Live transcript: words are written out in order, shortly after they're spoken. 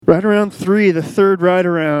Ride around 3, the third ride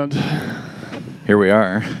around. Here we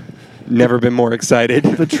are. Never been more excited.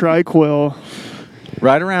 The Triquil.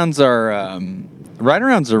 Ride-arounds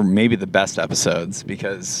are maybe the best episodes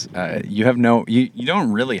because you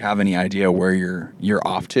don't really have any idea where you're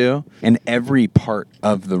off to, and every part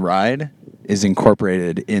of the ride is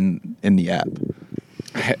incorporated in the app.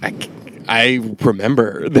 I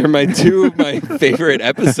remember. They're two of my favorite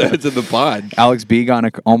episodes of the pod. Alex B got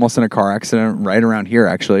almost in a car accident right around here,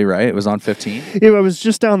 actually, right? It was on 15. Yeah, I was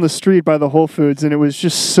just down the street by the Whole Foods, and it was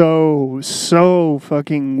just so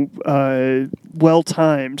fucking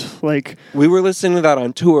well-timed. Like, we were listening to that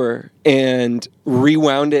on tour and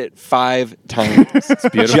rewound it 5 times. It's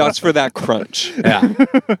beautiful. Just for that crunch. Yeah.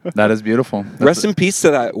 That is beautiful. Rest in peace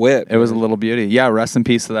to that whip. It was a little beauty. Yeah, rest in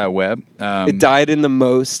peace to that whip. It died in the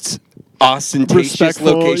most ostentatious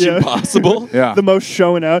Respectful, location possible. Yeah. the most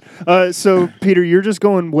showing out. So, Peter, you're just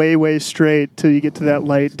going way straight till you get to that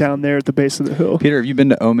light down there at the base of the hill. Peter, have you been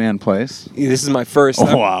to Oh Man Place? This is my first.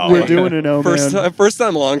 Oh, wow. We're doing it, oh man. First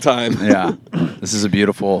time, long time. Yeah. This is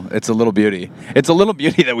it's a little beauty. It's a little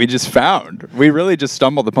beauty that we just found. We really just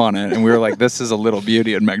stumbled upon it, and we were like, this is a little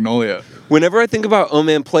beauty in Magnolia. Whenever I think about Oh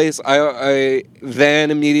Man Place, I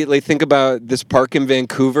then immediately think about this park in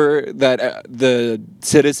Vancouver that the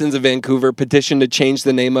citizens of Vancouver petitioned to change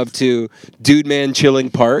the name of to Dude Man Chilling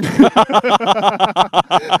Park. Yeah.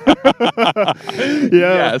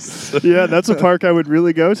 Yes. Yeah, that's a park I would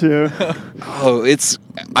really go to.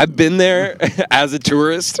 I've been there as a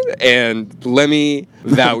tourist, and let me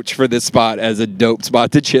vouch for this spot as a dope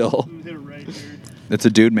spot to chill. It's a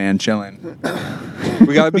dude man chilling.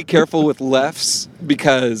 We gotta be careful with lefts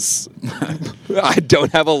because I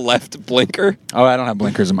don't have a left blinker. Oh, I don't have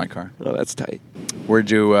blinkers in my car. Oh, that's tight. We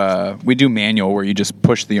do manual where you just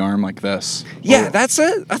push the arm like this. Yeah, that's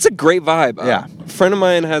a great vibe. Yeah. A friend of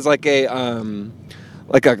mine has like a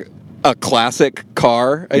classic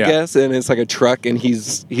car, I guess, and it's like a truck, and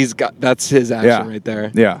he's got that's his action right there.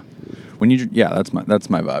 Yeah. That's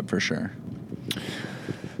my vibe for sure.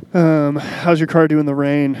 How's your car doing in the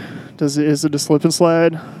rain? Is it a slip and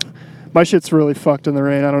slide? My shit's really fucked in the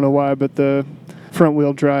rain. I don't know why, but the front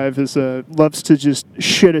wheel drive loves to just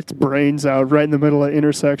shit its brains out right in the middle of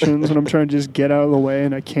intersections, and I'm trying to just get out of the way,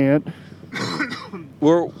 and I can't.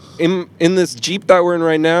 We're in this Jeep that we're in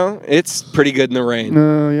right now. It's pretty good in the rain.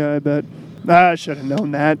 No, yeah, I bet. I should have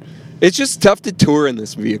known that. It's just tough to tour in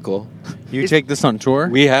this vehicle. You take this on tour?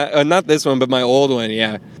 We had not this one, but my old one.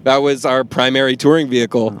 Yeah, that was our primary touring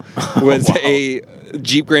vehicle. Was a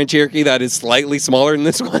Jeep Grand Cherokee that is slightly smaller than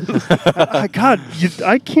this one. God,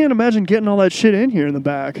 I can't imagine getting all that shit in here in the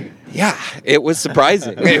back. Yeah, it was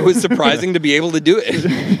surprising. It was surprising to be able to do it.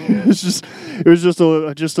 It was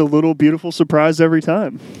just a little beautiful surprise every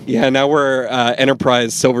time. Yeah, now we're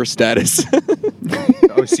Enterprise Silver status.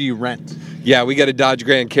 Oh, so you rent. Yeah, we got a Dodge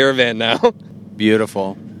Grand Caravan now.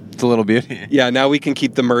 Beautiful. It's a little beauty. Yeah, now we can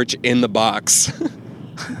keep the merch in the box.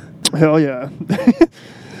 Hell yeah.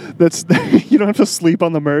 That's you don't have to sleep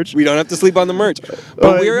on the merch. We don't have to sleep on the merch.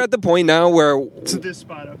 But we're at the point now where... To this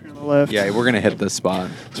spot up here on the left. Yeah, we're going to hit this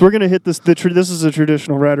spot. So we're going to hit this. This is a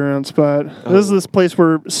traditional ride-around spot. Oh. This is this place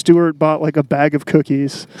where Stuart bought like a bag of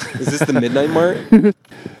cookies. Is this the Midnight Mart?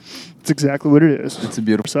 It's exactly what it is. It's a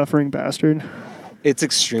beautiful... Suffering bastard. It's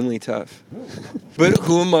extremely tough. But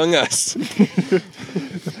who among us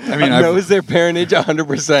knows their parentage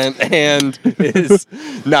 100% and is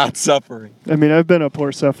not suffering? I mean, I've been a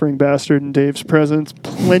poor suffering bastard in Dave's presence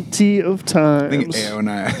plenty of times. I think Ao and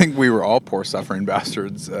I think we were all poor suffering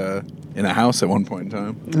bastards in a house at one point in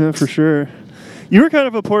time. Yeah, for sure. You were kind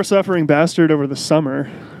of a poor suffering bastard over the summer.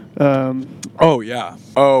 Oh, yeah.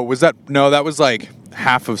 Oh, was that... No, that was like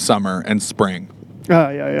half of summer and spring.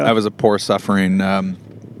 Yeah. I was a poor suffering.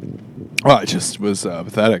 It just was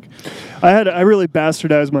pathetic. I really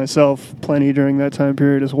bastardized myself plenty during that time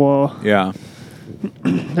period as well. Yeah.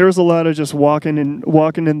 There was a lot of just walking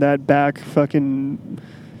in that back fucking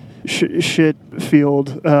shit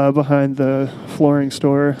field behind the flooring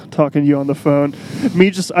store, talking to you on the phone.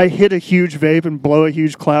 I hit a huge vape and blow a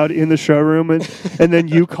huge cloud in the showroom, and then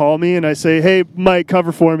you call me and I say, "Hey, Mike,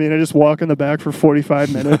 cover for me," and I just walk in the back for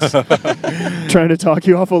 45 minutes trying to talk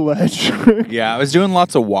you off a ledge. Yeah, I was doing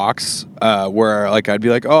lots of walks where like I'd be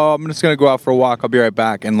like, "Oh, I'm just gonna go out for a walk. I'll be right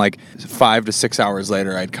back," and like 5 to 6 hours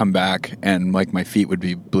later, I'd come back and like my feet would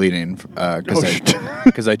be bleeding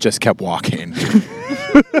because I just kept walking.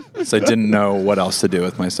 So I didn't know what else to do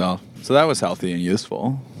with myself. So that was healthy and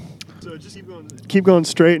useful. So just keep going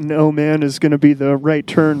straight, and Oh Man is going to be the right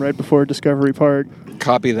turn right before Discovery Park.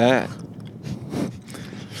 Copy that.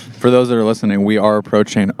 For those that are listening, we are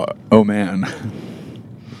approaching Oh Man.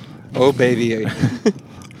 Oh, baby.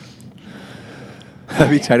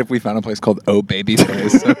 That'd be tight if we found a place called Oh Baby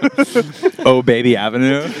Place. Oh Baby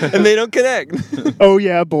Avenue. And they don't connect. Oh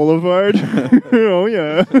yeah, Boulevard. Oh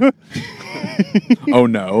yeah. Oh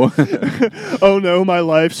no. Oh no, my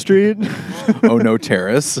life street. Oh no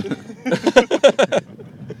Terrace.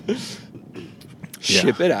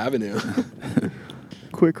 Ship It Avenue.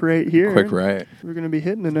 Quick right here. Quick right. We're gonna be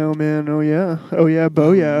hitting an oh man, oh yeah. Oh yeah,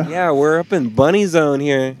 bo yeah. Yeah, we're up in Bunny Zone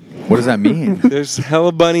here. What does that mean? There's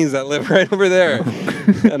hella bunnies that live right over there.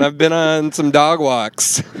 And I've been on some dog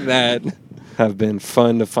walks that have been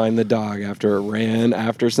fun to find the dog after it ran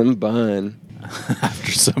after some bun.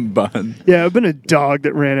 After some bun. Yeah, I've been a dog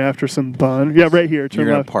that ran after some bun. Yeah, right here. Turn You're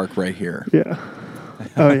gonna left. park right here. Yeah.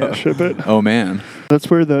 Oh yeah, ship it. Oh man. That's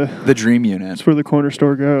where the Dream Unit. that's where the corner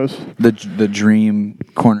store goes. The Dream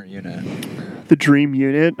Corner Unit. The dream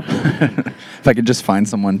unit. If I could just find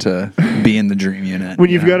someone to be in the Dream Unit. When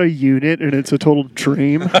you've got a unit and it's a total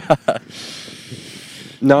dream.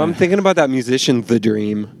 No, I'm thinking about that musician, The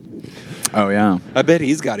Dream. Oh yeah. I bet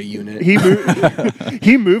he's got a unit.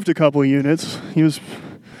 He moved a couple units. He was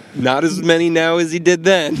Not as many now as he did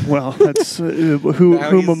then. well. That's whom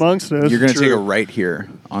he's- amongst us. You're gonna True. take a right here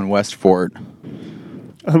on West Fort.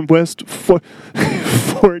 On West Fort,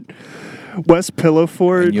 West Pillow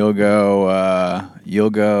Fort. And you'll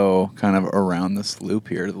go kind of around this loop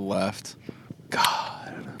here to the left.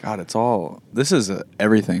 God, it's all. This is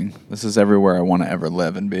everything. This is everywhere I want to ever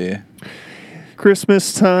live and be.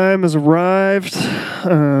 Christmas time has arrived.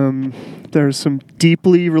 There's some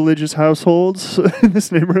deeply religious households in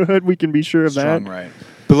this neighborhood. We can be sure of Strong that. right.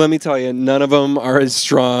 But let me tell you, none of them are as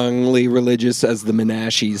strongly religious as the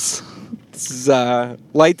Menashes. It's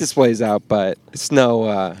light displays out, but it's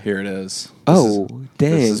no. Here it is. Oh,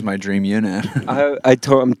 dang! This is my dream unit.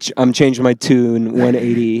 I'm changing my tune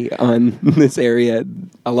 180 on this area.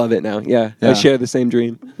 I love it now. Yeah, Yeah. I share the same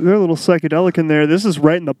dream. They're a little psychedelic in there. This is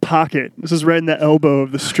right in the pocket. This is right in the elbow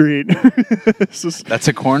of the street. This is, That's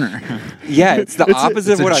a corner. Yeah, it's the It's a-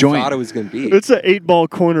 opposite it's of a what joint. I thought it was going to be. it's an 8-ball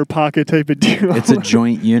corner pocket type of deal. It's a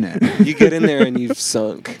joint unit. You get in there and you've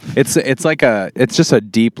sunk. It's just a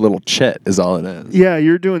deep little chit is all it is. Yeah,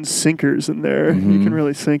 you're doing sinkers in there. Mm-hmm. You can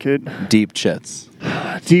really sink it. Deep chits.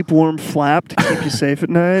 Deep warm flap to keep you safe at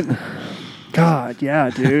night. God, yeah,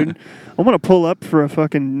 dude. I'm gonna pull up for a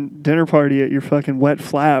fucking dinner party at your fucking wet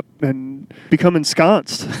flap and become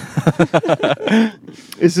ensconced.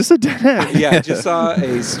 Is this a dead end? Yeah, I just saw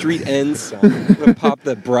a street end sign that popped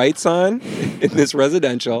the brights on in this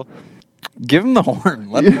residential. Give him the horn.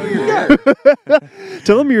 Let them know you're here.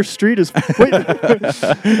 Tell them your street is. Wait,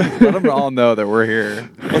 Let them all know that we're here.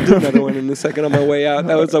 I'll do another one in a second on my way out.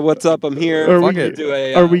 That was a what's up, I'm here. Are Fuck we, it. Do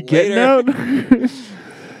a, are we getting later. out?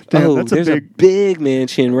 Damn, that's there's a big.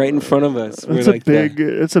 mansion right in front of us. It's a big.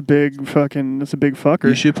 It's a big fucking. It's a big fucker.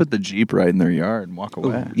 You should put the Jeep right in their yard and walk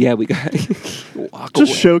away. Yeah, we got walk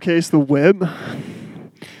Just away. showcase the whip.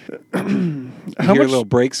 You How hear a much? little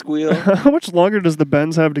brake squeal. How much longer does the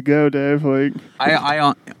Benz have to go, Dave? Like,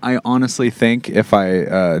 I honestly think if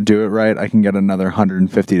I do it right, I can get another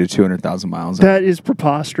 150 to 200,000 miles. out. that is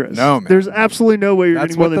preposterous. No, man. There's absolutely no way you're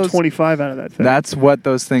That's getting more what than those- 25 out of that thing. That's what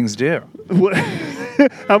those things do. What-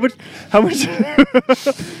 how much? How much?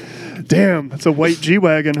 Damn, that's a white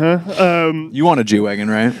G-Wagon, huh? You want a G-Wagon,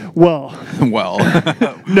 right? Well, Well,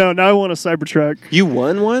 no, now I want a Cybertruck. You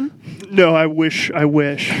won one? No, I wish.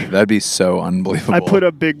 that'd be so unbelievable. I put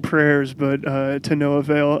up big prayers, but to no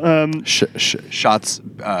avail. Shots,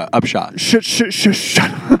 upshot.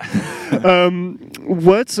 Shut.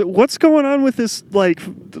 What's going on with this like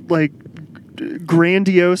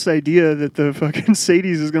grandiose idea that the fucking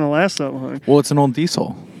Sadie's is going to last that long? Well, it's an old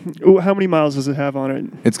diesel. How many miles does it have on it?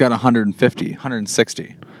 It's got 150,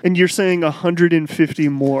 160. And you're saying 150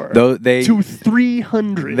 more. Though they to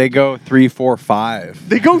 300. they go 3, 4, 5.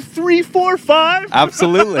 They go 3, 4, 5.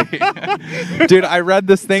 Absolutely, dude. I read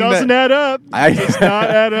this thing Doesn't that add up. Does not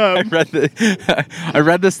add up. I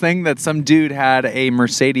read this thing that some dude had a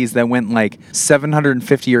Mercedes that went like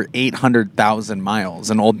 750 or 800,000 miles,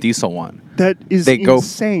 an old diesel one. That is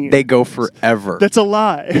insane. They go forever. That's a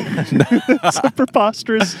lie. That's a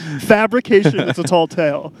preposterous fabrication. It's a tall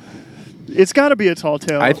tale. It's got to be a tall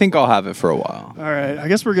tale. I think I'll have it for a while. All right. I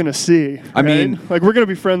guess we're gonna see. I right? mean- like we're gonna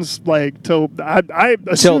be friends like till I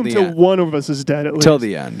assume the till end. one of us is dead at least. Till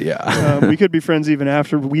the end, yeah. We could be friends even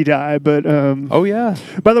after we die. But Oh yeah.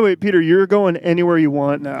 by the way, Peter, you're going anywhere you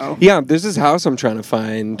want now. Yeah, there's this house I'm trying to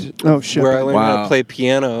find. Oh, shit. Where I learned how Wow. to play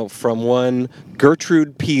piano from one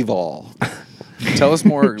Gertrude Peval. Tell us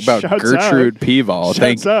more about Shouts Gertrude out. Peval.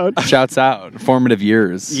 Shouts out. Shouts out. Formative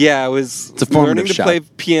years. Yeah, I was It's a formative learning to shot. play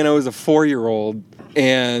piano as a 4-year-old,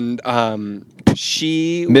 and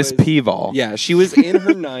She Miss was, Peeval. Yeah, she was in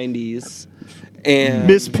her 90s. And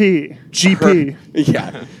Miss P, GP,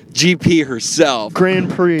 yeah, GP herself. Grand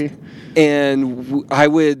Prix. And I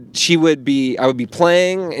would be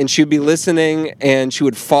playing and she would be listening and she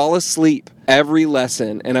would fall asleep every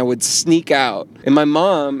lesson and I would sneak out. And my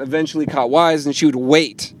mom eventually caught wise and she would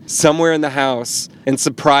wait somewhere in the house and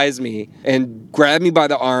surprise me and grab me by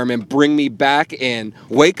the arm and bring me back in.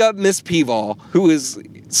 Wake up Miss Peeval, who is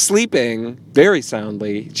sleeping very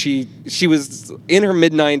soundly. She was in her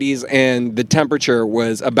mid-90s and the temperature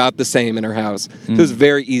was about the same in her house. So it was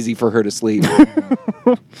very easy for her to sleep.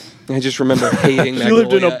 I just remember hating She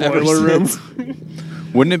lived in a Magnolia ever boiler room. since.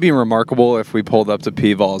 Wouldn't it be remarkable if we pulled up to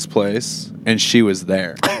Peeval's place and she was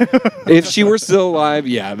there? If she were still alive,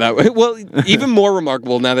 yeah, that would. Well, even more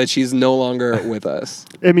remarkable now that she's no longer with us.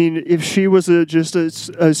 I mean, if she was just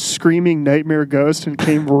a screaming nightmare ghost and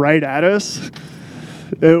came right at us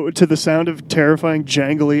to the sound of terrifying,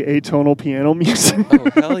 jangly, atonal piano music. Oh,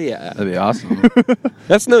 hell yeah. That'd be awesome.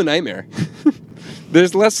 That's no nightmare.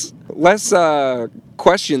 There's less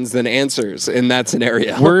questions than answers in that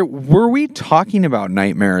scenario. Were we talking about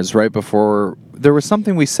nightmares right before? There was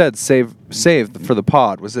something we said save for the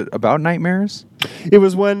pod. Was it about nightmares? It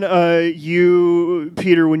was when you,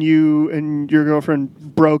 Peter, when you and your girlfriend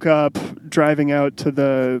broke up driving out to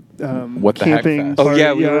the What the Heck camping Fest. Oh party.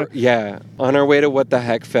 yeah, we were on our way to What the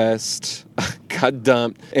Heck Fest. Got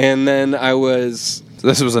dumped, and then I was.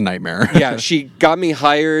 This was a nightmare. Yeah, she got me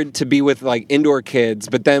hired to be with like indoor kids,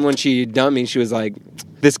 but then when she dumped me, she was like,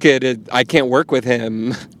 "This kid, I can't work with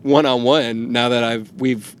him one-on-one now that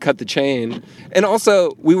we've cut the chain." And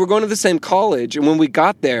also, we were going to the same college, and when we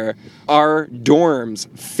got there, our dorms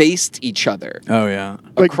faced each other. Oh yeah.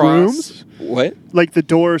 Like across, rooms? What? Like the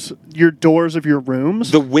doors of your rooms?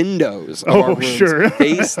 The windows of our Oh, rooms sure.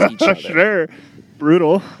 faced each other. Sure.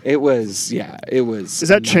 Brutal. It was, yeah, it was. Is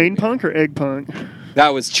that chain punk or egg punk?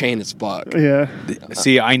 That was chain as fuck. Yeah.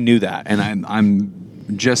 See, I knew that, and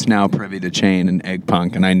I'm just now privy to chain and egg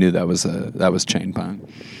punk, and I knew that was chain punk.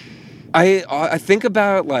 I think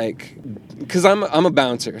about like, because I'm a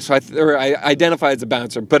bouncer, so I identify as a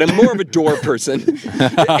bouncer, but I'm more of a door person.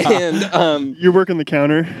 And You're working the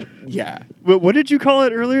counter. yeah, What did you call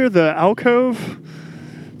it earlier? The alcove?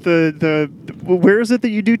 Where is it that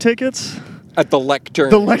you do tickets? at the lectern.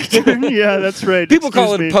 The lectern. Yeah, that's right. People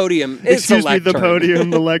call Excuse it me. podium. It's Excuse a me, the lectern. podium,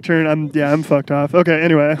 the lectern. I'm fucked off. Okay,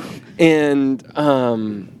 anyway. And oh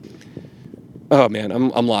man,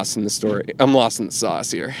 I'm lost in the story. I'm lost in the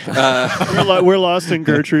sauce here. We're lost in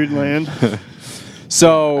Gertrude land.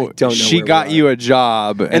 So I don't know she where got we are. you a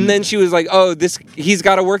job, And then she was like, "Oh, he's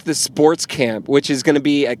got to work the sports camp, which is going to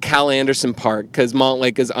be at Cal Anderson Park because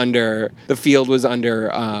Montlake is the field was under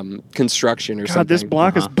construction or something." God, this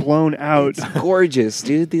block is blown out. It's gorgeous,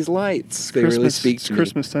 dude. These lights, they really speak It's to me.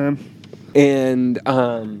 Christmas time. And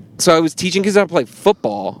so I was teaching kids how to play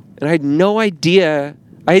football, and I had no idea.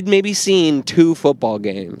 I had maybe seen 2 football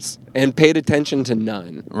games and paid attention to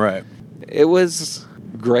none. right. It was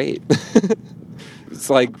great. It's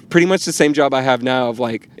like pretty much the same job I have now of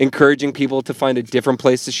like encouraging people to find a different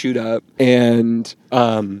place to shoot up and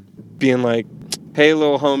being like, "Hey,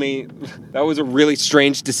 little homie, that was a really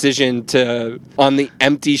strange decision to, on the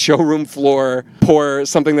empty showroom floor, pour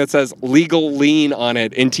something that says legal lean on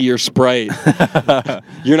it into your Sprite.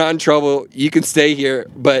 You're not in trouble. You can stay here,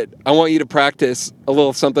 but I want you to practice a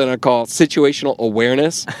little something I call situational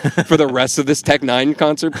awareness for the rest of this Tech 9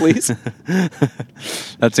 concert, please."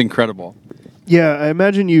 That's incredible. Yeah, I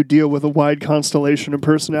imagine you deal with a wide constellation of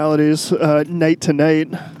personalities night to night.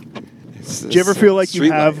 Do you ever feel like you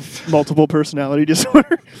Street have life. multiple personality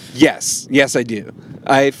disorder? Yes, I do.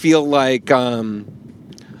 I feel like I'm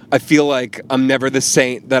never the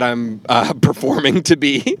saint that I'm performing to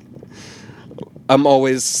be. I'm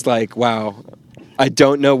always like, wow, I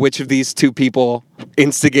don't know which of these 2 people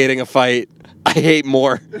instigating a fight I hate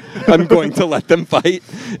more. I'm going to let them fight,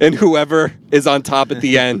 and whoever is on top at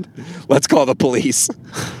the end, let's call the police.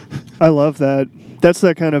 I love that. That's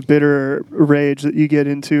that kind of bitter rage that you get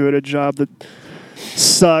into at a job that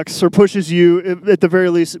sucks or pushes you, at the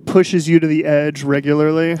very least, pushes you to the edge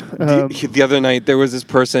regularly. The other night, there was this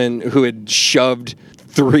person who had shoved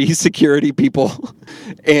 3 security people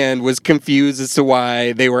and was confused as to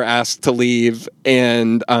why they were asked to leave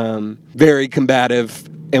and very combative.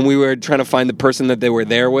 And we were trying to find the person that they were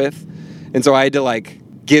there with. And so I had to like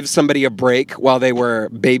give somebody a break while they were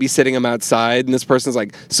babysitting him outside. And this person's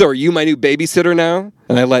like, "So are you my new babysitter now?"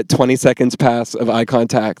 And I let 20 seconds pass of eye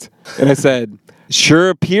contact. And I said, "Sure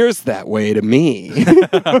appears that way to me."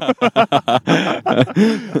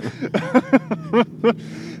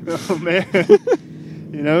 Oh, man.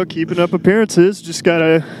 You know, keeping up appearances. Just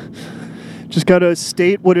gotta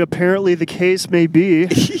state what apparently the case may be.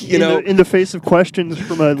 In the face of questions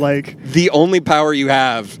from a The only power you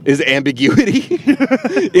have is ambiguity.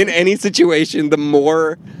 In any situation, the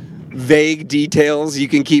more vague details you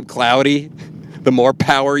can keep cloudy, the more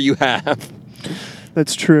power you have.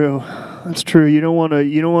 That's true. That's true. You don't want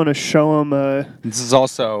to show them. This is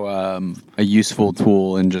also a useful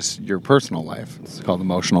tool in just your personal life. It's called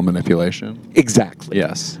emotional manipulation. Exactly.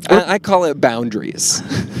 Yes. I call it boundaries.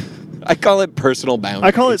 I call it personal boundaries.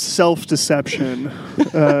 I call it self-deception.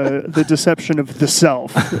 The deception of the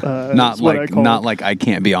self. Not like I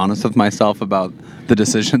can't be honest with myself about the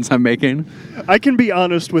decisions I'm making. I can be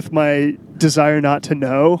honest with my desire not to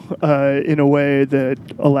know in a way that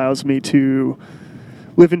allows me to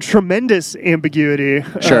live in tremendous ambiguity.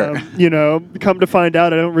 Sure. Come to find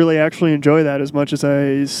out, I don't really actually enjoy that as much as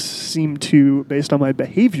I seem to, based on my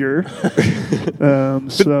behavior.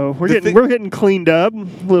 So we're getting cleaned up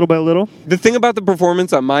little by little. The thing about the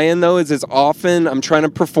performance on my end, though, is it's often I'm trying to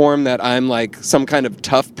perform that I'm like some kind of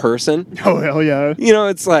tough person. Oh, hell yeah.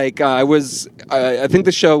 It's like I think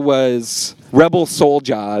the show was Rebel Soul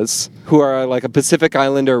Jazz, who are like a Pacific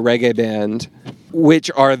Islander reggae band,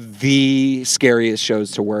 which are the scariest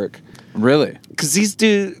shows to work. Really? Because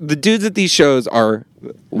the dudes at these shows are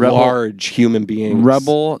large human beings.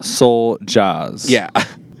 Rebel Soul Jazz. Yeah.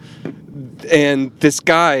 And this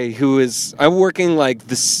guy who is, I'm working like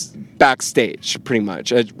this backstage pretty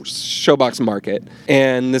much at Showbox Market.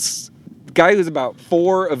 And this guy who's about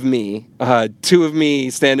 4 of me, 2 of me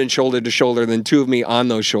standing shoulder to shoulder, then 2 of me on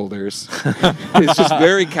those shoulders, is just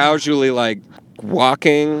very casually like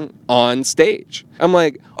walking on stage. I'm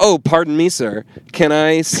like, "Oh, pardon me, sir. Can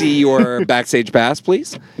I see your backstage pass,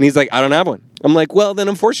 please?" And he's like, "I don't have one." I'm like, "Well, then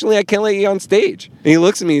unfortunately I can't let you on stage." And he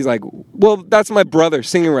looks at me, he's like, "Well, that's my brother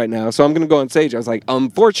singing right now, so I'm going to go on stage." I was like,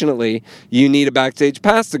 "Unfortunately, you need a backstage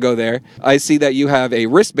pass to go there. I see that you have a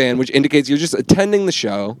wristband, which indicates you're just attending the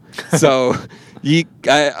show. So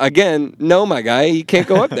no, my guy, you can't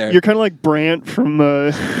go up there." You're kind of like Brant from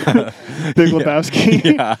Big Lebowski.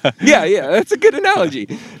 Yeah, that's a good analogy.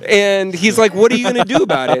 And he's like, "What are you going to do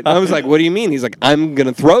about it?" And I was like, "What do you mean?" He's like, "I'm going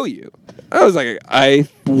to throw you." I was like, "I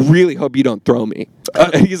really hope you don't throw me."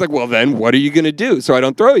 And he's like, "Well, then what are you going to do so I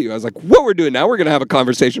don't throw you?" I was like, "What we're doing now, we're going to have a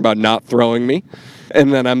conversation about not throwing me."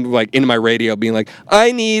 And then I'm like in my radio being like,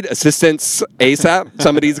 "I need assistance ASAP.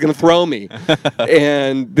 Somebody's going to throw me."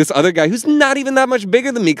 And this other guy who's not even that much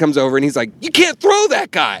bigger than me comes over and he's like, "You can't throw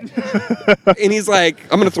that guy." And he's like,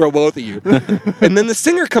 "I'm going to throw both of you." And then the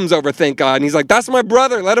singer comes over, thank God. And he's like, "That's my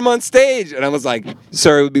brother. Let him on stage." And I was like,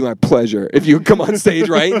 "Sir, it would be my pleasure if you would come on stage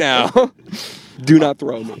right now. Do not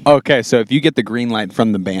throw me." Okay, so if you get the green light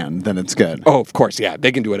from the band, then it's good. Oh, of course, yeah.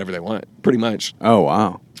 They can do whatever they want, pretty much. Oh,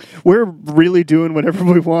 wow. We're really doing whatever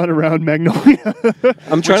we want around Magnolia.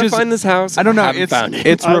 I'm trying to find this house. I don't know. Haven't found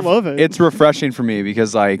it. I love it. It's refreshing for me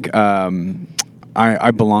because, like,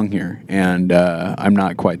 I belong here, and I'm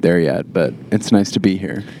not quite there yet, but it's nice to be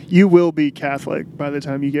here. You will be Catholic by the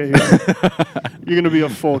time you get here. You're going to be a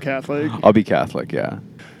full Catholic. I'll be Catholic, yeah.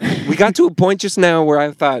 We got to a point just now where I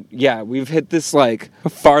thought, yeah, we've hit this like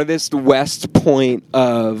farthest west point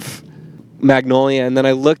of Magnolia, and then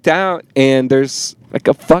I looked out and there's like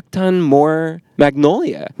a fuck ton more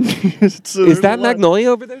Magnolia. Is that Magnolia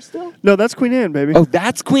over there still? No, that's Queen Anne, baby. Oh,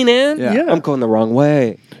 that's Queen Anne? Yeah. I'm going the wrong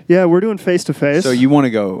way. Yeah, we're doing face-to-face. So you want to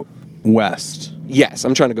go west? Yes,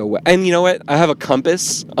 I'm trying to go west. And you know what? I have a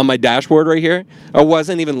compass on my dashboard right here. I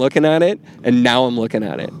wasn't even looking at it, and now I'm looking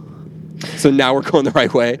at it. So now we're going the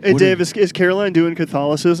right way. Hey, Dave, is Caroline doing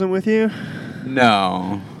Catholicism with you?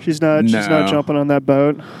 No. She's not jumping on that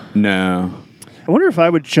boat? No. I wonder if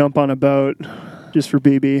I would jump on a boat just for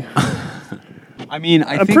BB. I mean,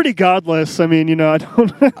 I'm pretty godless. I mean, I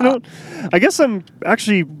don't. I guess I'm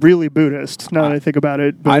actually really Buddhist now that I think about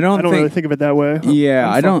it. But I don't really think of it that way.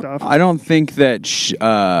 Yeah, I don't think that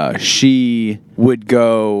she would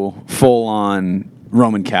go full on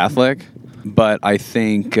Roman Catholic. But I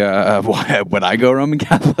think, would I go Roman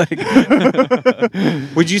Catholic?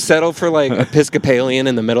 Would you settle for like Episcopalian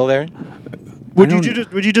in the middle there? Would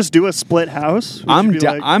you just do a split house?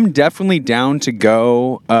 I'm definitely down to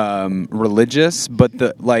go religious, but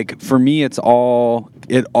for me, it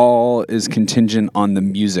all is contingent on the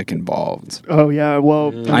music involved. Oh yeah,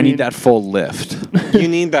 well, I need that full lift. You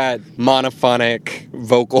need that monophonic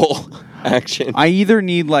vocal action. I either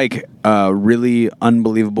need like really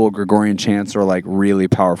unbelievable Gregorian chants or like really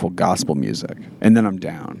powerful gospel music, and then I'm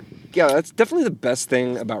down. Yeah, that's definitely the best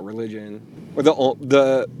thing about religion, or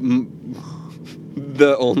the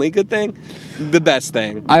the only good thing, the best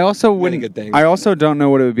thing. I also Many wouldn't. good things. I also don't know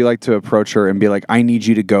what it would be like to approach her and be like, "I need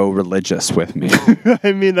you to go religious with me."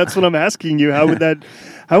 I mean, that's what I'm asking you. How would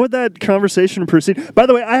that conversation proceed? By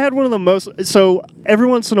the way, I had one of the most. So every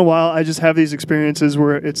once in a while, I just have these experiences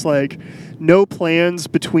where it's like no plans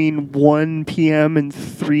between 1 p.m. and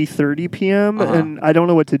 3:30 p.m. and I don't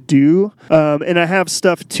know what to do. And I have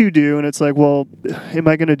stuff to do, and it's like, well, am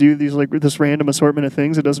I going to do these like this random assortment of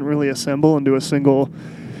things? It doesn't really assemble into a single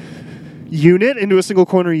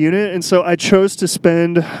corner unit, and so I chose to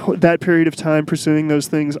spend that period of time pursuing those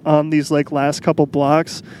things on these like last couple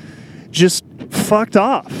blocks. Just fucked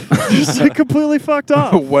off. Just like, completely fucked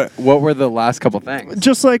off. What were the last couple things?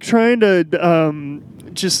 Just like trying to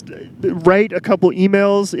just write a couple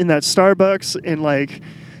emails in that Starbucks and like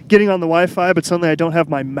getting on the Wi-Fi, but suddenly I don't have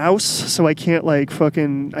my mouse, so I can't like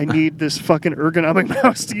fucking. I need this fucking ergonomic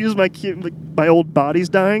mouse to use. My old body's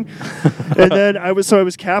dying, and then I was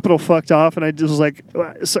capital fucked off, and I just was like,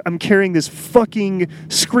 so I'm carrying this fucking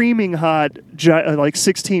screaming hot, like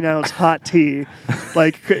 16-ounce hot tea,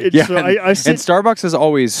 like Yeah, so I sit. and Starbucks is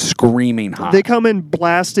always screaming hot. They come in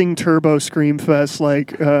blasting turbo scream fest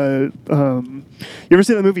like. You ever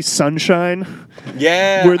seen the movie Sunshine?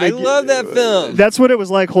 Yeah, Where they I love that film. That's what it was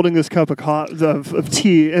like holding this cup of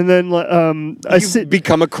tea, and then I sit.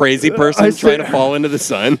 Become a crazy person I trying sit- to fall into the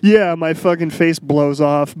sun. Yeah, my fucking face blows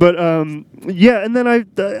off. But yeah, and then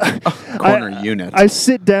corner unit. I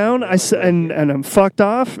sit down. And I'm fucked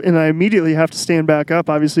off, and I immediately have to stand back up,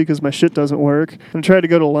 obviously, because my shit doesn't work. And try to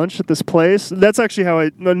go to lunch at this place. That's actually how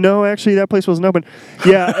actually that place wasn't open.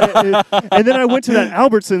 Yeah, and then I went to that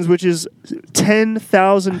Albertsons, which is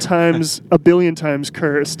 10,000 times, a billion times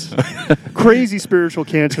cursed. Crazy spiritual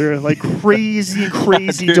cancer, like crazy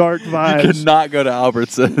Dude, dark You vibes. could not go to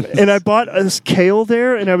Albertsons. And I bought a kale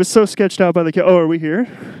there, and I was so sketched out by the kale. Oh, are we here?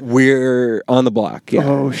 We're on the block. Yeah.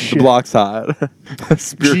 Oh The shit. block's hot.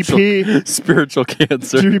 GP. Spiritual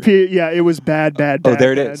cancer. GP. Yeah, it was bad. Oh,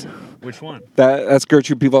 there it is. Which one? That's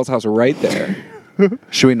Gertrude Peeval's house right there.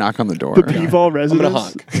 Should we knock on the door? The Peeval residence.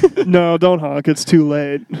 honk. No, don't honk. It's too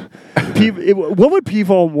late. What would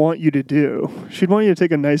Peeval want you to do? She'd want you to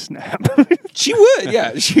take a nice nap. She would,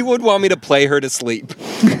 yeah. She would want me to play her to sleep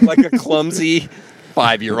like a clumsy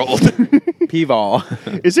 5-year-old.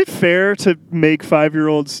 Peeval. Is it fair to make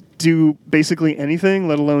 5-year-olds do basically anything,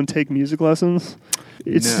 let alone take music lessons?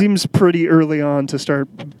 It No. seems pretty early on to start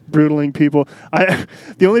brutaling people.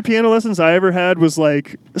 The only piano lessons I ever had was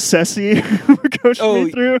like Ceci coached me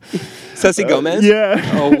through. Ceci Gomez? Yeah.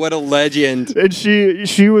 Oh, what a legend. And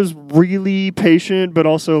she was really patient, but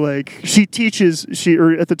also like she teaches.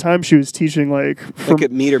 Or at the time she was teaching like from Like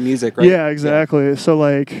at meter music, right? yeah, exactly. So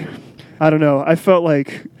like I don't know. I felt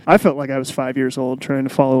like I was 5 years old trying to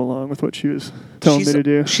follow along with what she was telling me to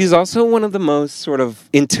do. She's also one of the most sort of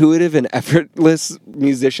intuitive and effortless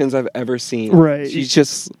musicians I've ever seen. Right. She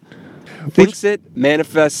just thinks it,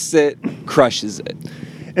 manifests it, crushes it.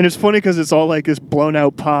 And it's funny because it's all like this blown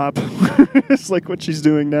out pop. It's like what she's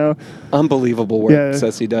doing now. Unbelievable work Yeah.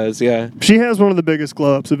 Ceci does, yeah. She has one of the biggest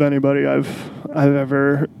glow ups of anybody I've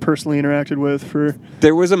ever personally interacted with. For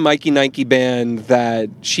There was a Mikey Nike band that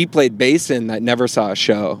she played bass in that never saw a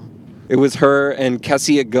show. It was her and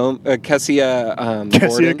Kessia Gomez.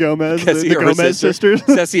 Kessia Gomez, the her Gomez sister.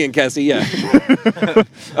 sisters. Ceci and Kessie, yeah.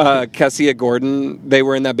 Kessia Gordon. They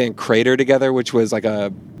were in that band Crater together, which was like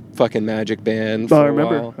a fucking magic band. For I a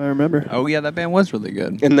remember. while. I remember. Oh yeah, that band was really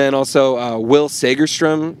good. And then also Will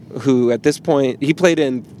Sagerstrom, who at this point he plays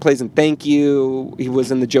in Thank You. He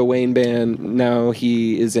was in the Joe Wayne band. Now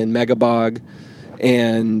he is in Megabog.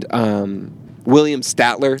 And William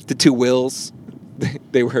Statler, the two Wills.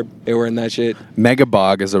 They were in that shit.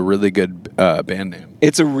 Megabog is a really good band name.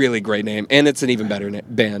 It's a really great name, and it's an even better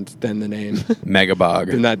band than the name,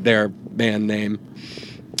 Megabog. than that their band name.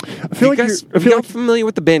 I feel like Are you all familiar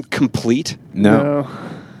with the band Complete? No.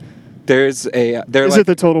 There's a they're Is like it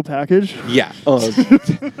the total package? yeah.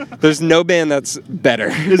 There's no band that's better.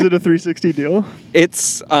 Is it a 360 deal?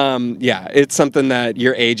 It's it's something that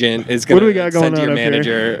your agent is What do gonna we got going send to on your up here?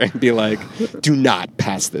 manager and be like, do not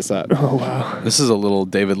pass this up. Oh wow. This is a little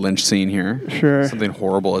David Lynch scene here. Sure. Something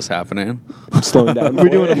horrible is happening. I'm slowing down. Are we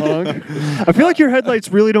doing a honk? I feel like your headlights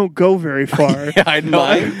really don't go very far. I know.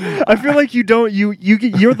 I feel like you don't.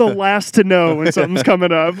 You're the last to know when something's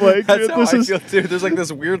coming up. Like That's how this I is. feel too. There's like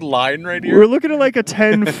this weird line line right here. We're looking at like a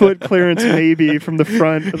 10-foot clearance maybe from the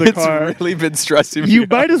front of the It's car. really been stressing me You out.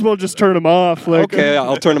 might as well just turn them off. Like, Okay,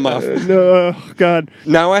 I'll turn them off. No, God.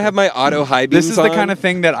 Now I have my auto high beams This is the on. kind of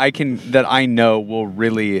thing that I know will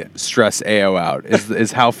really stress AO out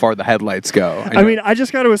is how far the headlights go. I mean, I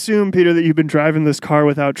just got to assume, Peter, that you've been driving this car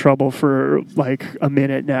without trouble for like a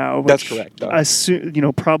minute now. That's which correct, though. I assume,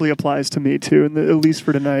 probably applies to me too, and at least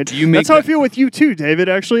for tonight. Do you make That's how I that- feel with you too, David.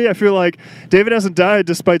 Actually, I feel like David hasn't died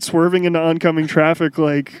despite swerving into oncoming traffic,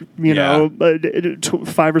 like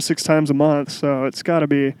 5 or 6 times a month. So it's got to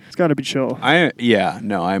be chill.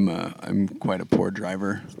 I'm quite a poor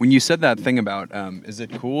driver. When you said that thing about is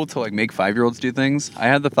it cool to like make 5-year-olds do things? I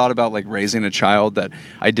had the thought about like raising a child that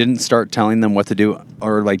I didn't start telling them what to do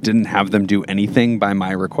or like didn't have them do anything by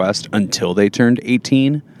my request until they turned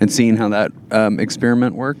 18 and seeing how that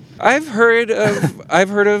experiment worked. I've heard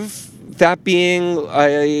of that being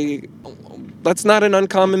that's not an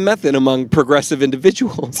uncommon method among progressive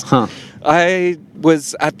individuals. Huh. I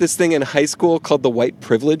was at this thing in high school called the White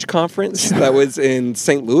Privilege Conference that was in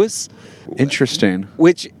St. Louis, Interesting.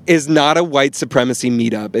 which is not a white supremacy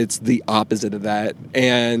meetup. It's the opposite of that.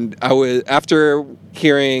 And I was, after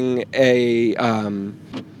hearing a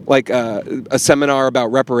seminar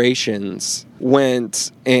about reparations,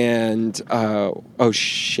 went and oh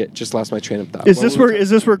shit, just lost my train of thought. Is What this were we where is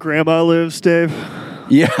this where Grandma lives, Dave?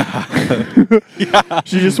 Yeah.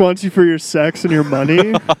 She just wants you for your sex and your money.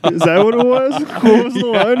 Is that what it was? What was the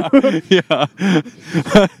line?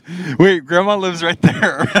 Yeah. Wait, Grandma lives right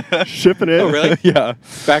there. Shipping it. Oh, really? Yeah.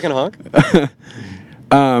 Back in honk?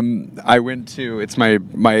 I went to it's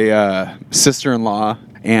my sister-in-law,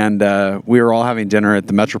 and we were all having dinner at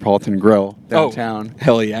the Metropolitan Grill downtown. Oh,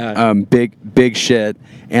 hell yeah. Big shit.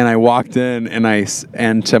 And I walked in,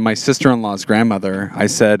 and to my sister-in-law's grandmother, I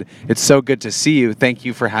said, "It's so good to see you. Thank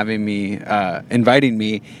you for having me, inviting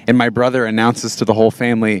me." And my brother announces to the whole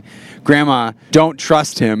family, "Grandma, don't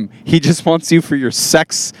trust him. He just wants you for your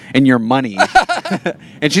sex and your money."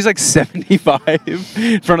 And she's like 75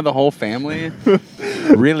 in front of the whole family.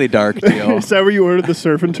 Really dark deal. Is that where you ordered the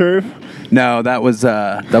surf and turf? No, that was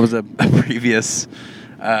a previous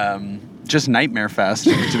just Nightmare Fest,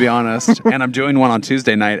 to be honest. And I'm doing one on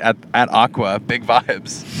Tuesday night at Aqua. Big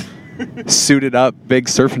vibes. Suited up, big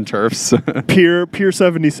surf and turfs. Pier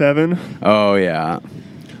 77. Oh yeah.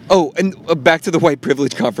 Oh, and back to the White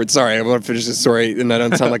Privilege Conference. Sorry, I want to finish this story, and I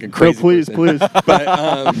don't sound like a No, crazy please, person. please. But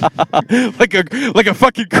like a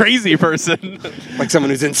fucking crazy person. like someone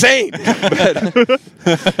who's insane. But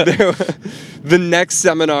the next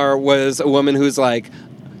seminar was a woman who's like,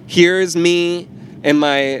 here's me and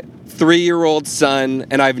my 3-year-old son,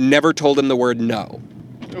 and I've never told him the word no.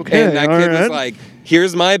 Okay, And that all kid was right. like,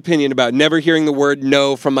 here's my opinion about never hearing the word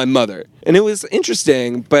no from my mother. And it was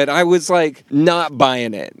interesting, but I was like not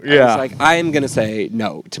buying it. I Yeah. was like, I am going to say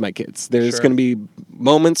no to my kids. There's Sure. going to be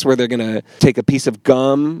moments where they're going to take a piece of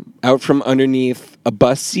gum out from underneath a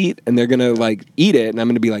bus seat and they're going to like eat it. And I'm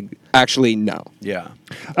going to be like, actually, no. Yeah.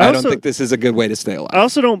 I don't also- think this is a good way to stay I alive.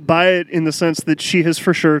 also don't buy it in the sense that she has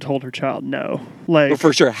for sure told her child no. Like, Or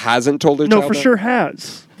for sure hasn't told her no, child for that. sure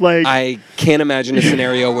has. Like, I can't imagine a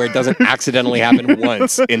scenario where it doesn't accidentally happen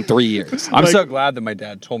once in 3 years. I'm Like- so glad that my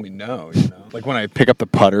dad told me no, you know. Like when I pick up the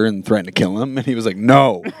putter and threaten to kill him, and he was like,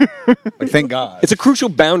 "No." Like, thank God. It's a crucial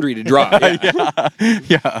boundary to draw. Yeah.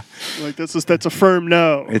 yeah. like that's a firm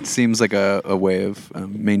no. It seems like a way of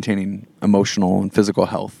maintaining emotional and physical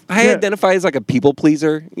health. I Yeah. identify as like a people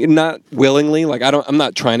pleaser, not willingly. Like I'm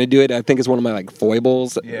not trying to do it. I think it's one of my like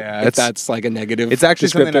foibles. Yeah, if it's- that's like a negative. It's actually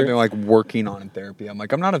something I've descriptor. been like working on in therapy. I'm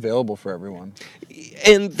like, I'm not available for everyone.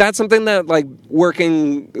 And that's something that like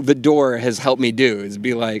working the door has helped me do. Is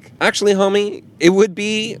be like, actually, homie, it would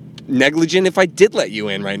be negligent if I did let you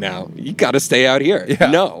in right now. You got to stay out here. Yeah.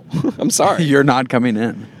 No, I'm sorry. You're not coming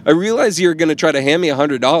in. I realize you're going to try to hand me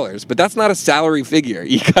 $100, but that's not a salary figure.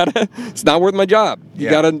 You gotta. It's not worth my job. You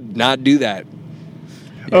Yeah. gotta not do that.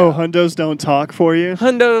 Oh, hundos don't talk for you.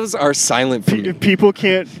 Hundos are silent for me. People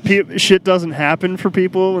can't. Shit doesn't happen for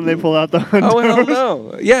people when they pull out the hundos. Oh hell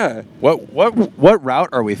no! Yeah, What route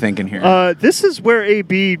are we thinking here? This is where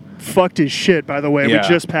AB fucked his shit. By the way, Yeah. we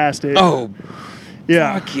just passed it. oh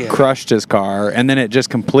yeah. fuck yeah! Crushed his car, and then it just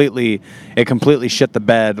completely shit the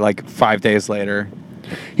bed like 5 days later.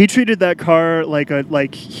 He treated that car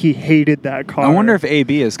like he hated that car. I wonder if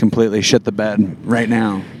AB is completely shit the bed right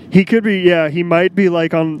now. he could be. Yeah, he might be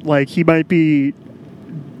he might be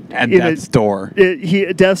At in death's door.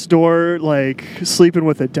 At death's door, like sleeping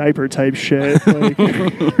with a diaper type shit. Like,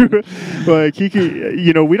 like he could,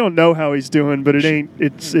 we don't know how he's doing, but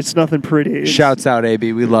it's nothing pretty. Shouts out,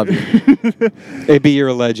 AB. We love you. AB, you're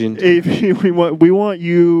a legend. AB, we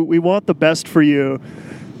want the best for you,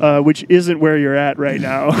 which isn't where you're at right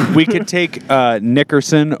now. We could take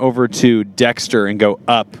Nickerson over to Dexter and go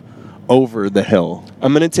up over the hill.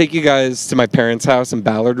 I'm going to take you guys to my parents' house in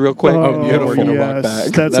Ballard real quick. Oh, and we're going to walk yes.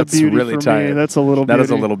 back. That's a beauty really for tight. me. That's a little That beauty.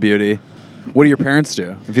 is a little beauty. What do your parents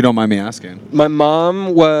do, if you don't mind me asking? My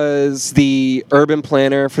mom was the urban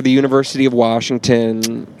planner for the University of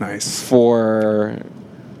Washington Nice. for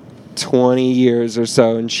 20 years or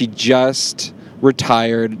so, and she just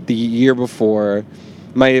retired the year before.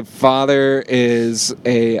 My father is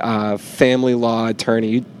a family law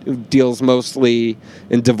attorney who deals mostly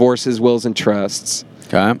in divorces, wills, and trusts.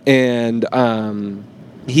 Okay. And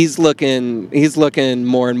he's looking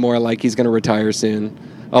more and more like he's going to retire soon.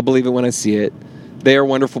 I'll believe it when I see it. They are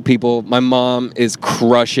wonderful people. My mom is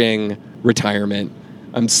crushing retirement.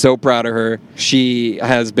 I'm so proud of her. She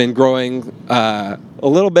has been growing a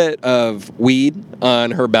little bit of weed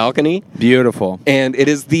on her balcony. Beautiful. And it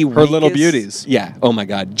is the Her little beauties. Yeah. Oh my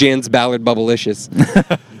God. Jan's Ballard Bubblicious.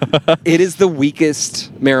 It is the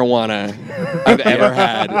weakest marijuana I've ever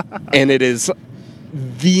had. And it is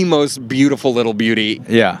the most beautiful little beauty.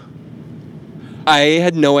 Yeah. I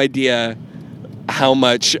had no idea how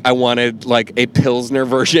much I wanted like a Pilsner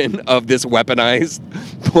version of this weaponized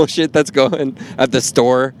bullshit that's going at the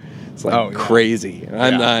store. It's like crazy.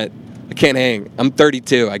 I can't hang. I'm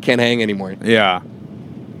 32. I can't hang anymore. Yeah.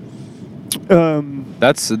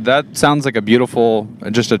 That sounds like a beautiful,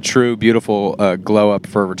 just a true beautiful glow up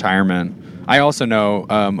for retirement. I also know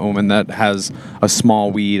a woman that has a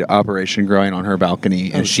small weed operation growing on her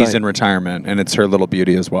balcony, and she's in retirement, and it's her little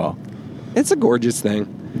beauty as well. It's a gorgeous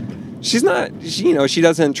thing. She's not, she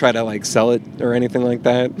doesn't try to like sell it or anything like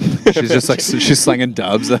that. She's just like she's slinging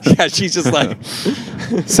dubs. Yeah, she's just like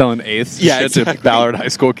selling eighths. Yeah, shit exactly. to Ballard High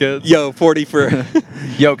School kids. Yo, 40 for.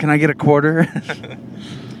 Yo, can I get a quarter?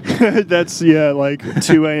 That's like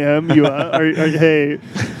 2 a.m. You hey.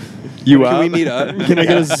 You Can up? we meet up? Can I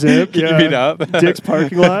get a zip? Can you meet up? Dick's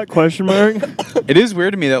parking lot? Question mark. It is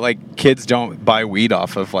weird to me that like kids don't buy weed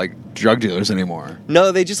off of like drug dealers anymore.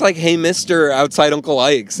 No, they just like, hey, mister, outside Uncle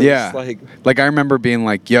Ike's. And Yeah. it's Like I remember being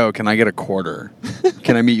like, yo, can I get a quarter?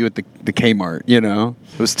 Can I meet you at the Kmart?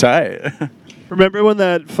 It was tight. Remember when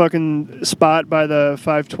that fucking spot by the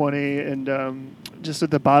 520 and just at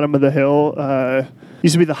the bottom of the hill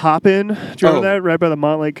used to be the Hop In? Do you remember that? Right by the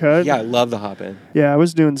Montlake Cut? Yeah, I love the Hop In. Yeah, I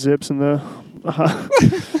was doing zips in the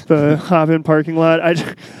the Hop In parking lot.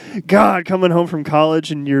 God, coming home from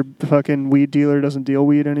college and your fucking weed dealer doesn't deal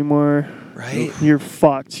weed anymore. Right. You're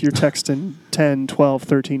fucked. You're texting 10, 12,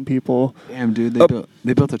 13 people. Damn, dude,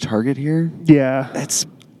 they built a Target here? Yeah. That's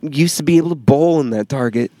used to be able to bowl in that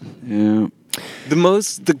Target. Yeah. The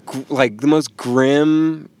most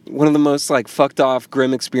grim, one of the most like fucked off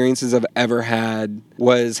grim experiences I've ever had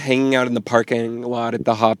was hanging out in the parking lot at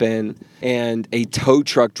the Hop In and a tow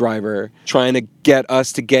truck driver trying to get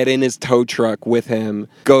us to get in his tow truck with him,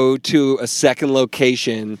 go to a second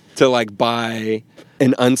location to like buy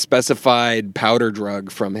an unspecified powder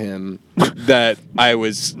drug from him that I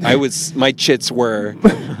was my chits were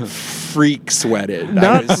freak sweated.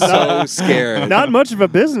 I was so scared. Not much of a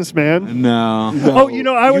businessman. No. Oh,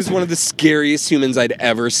 I He was was one of the scariest humans I'd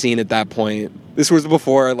ever seen at that point. This was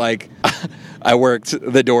before, like, I worked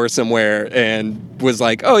the door somewhere and was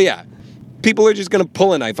like, oh, yeah, people are just going to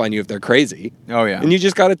pull a knife on you if they're crazy. Oh, yeah. And you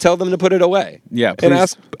just got to tell them to put it away. Yeah, And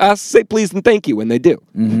please. say please and thank you when they do.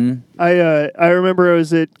 Mm-hmm. I remember I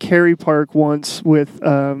was at Cary Park once with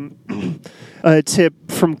a tip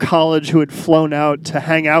from college who had flown out to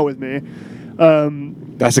hang out with me.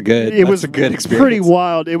 That's a good experience. Pretty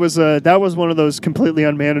wild. It was that was one of those completely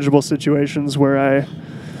unmanageable situations where I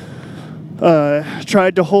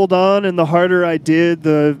tried to hold on, and the harder I did,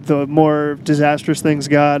 the more disastrous things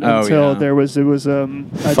got. Until yeah.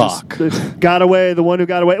 I Fuck. just got away. The one who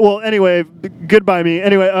got away. Well, anyway, goodbye me.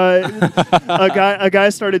 Anyway, a guy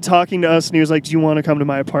started talking to us, and he was like, "Do you want to come to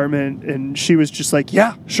my apartment?" And she was just like,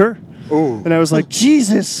 "Yeah, sure." Ooh. And I was like,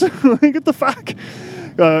 Jesus, like, what the fuck?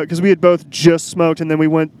 Because we had both just smoked, and then we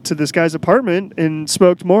went to this guy's apartment and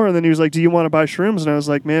smoked more, and then he was like, do you want to buy shrooms? And I was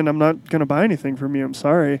like, man, I'm not going to buy anything from you. I'm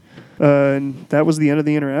sorry. And that was the end of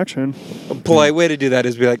the interaction. A polite way to do that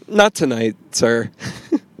is be like, not tonight, sir.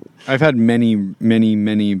 I've had many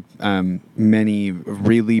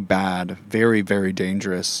really bad, very, very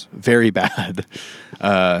dangerous, very bad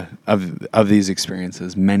of these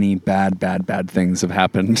experiences. Many bad things have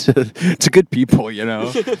happened to good people, you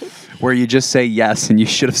know, where you just say yes and you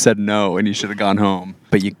should have said no and you should have gone home,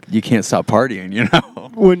 but you can't stop partying, you know.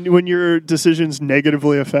 When your decisions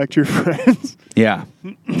negatively affect your friends. Yeah,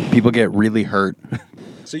 people get really hurt.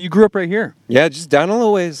 So you grew up right here. Yeah, just down a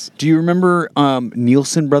little ways. Do you remember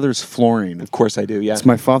Nielsen Brothers Flooring? Of course I do, yeah. It's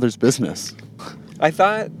my father's business. I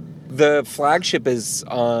thought the flagship is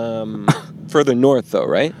further north, though,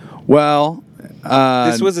 right? Well,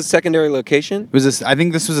 This was a secondary location? I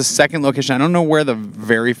think this was a second location. I don't know where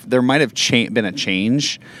there might have been a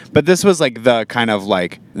change, but this was like the kind of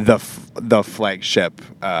like the flagship,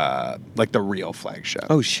 like the real flagship.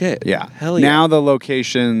 Oh, shit. Yeah. Hell yeah. Now the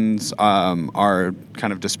locations are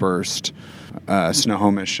kind of dispersed,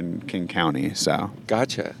 Snohomish and King County. So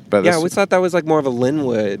Gotcha. But yeah, this- I always thought that was like more of a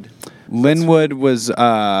Linwood. Linwood was,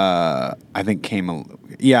 I think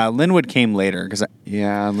Linwood came later because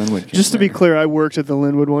Linwood came Just to be later. clear, I worked at the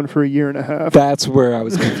Linwood one for a year and a half. That's where I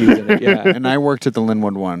was confusing it, yeah. And I worked at the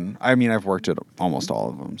Linwood one. I mean, I've worked at almost all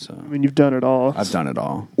of them, so I mean, you've done it all. I've done it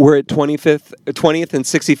all. We're at 20th and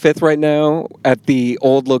 65th right now at the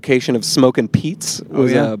old location of Smokin' Pete's. It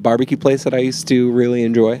was yeah. a barbecue place that I used to really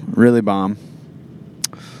enjoy. Really bomb.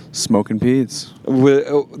 Smoking Pete's.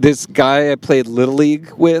 This guy I played Little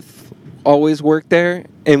League with always worked there,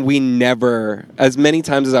 and we never, as many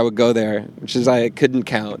times as I would go there, which is I couldn't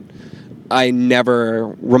count, I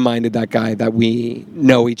never reminded that guy that we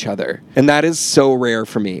know each other. And that is so rare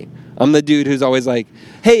for me. I'm the dude who's always like,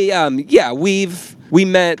 hey, yeah, we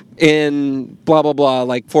met in blah, blah, blah,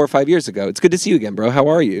 like 4 or 5 years ago. It's good to see you again, bro. How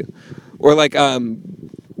are you? Or like,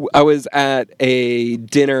 I was at a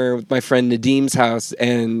dinner with my friend Nadim's house,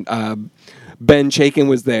 and Ben Chaikin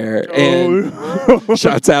was there, and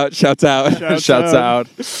shouts out. Shouts out.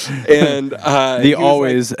 And The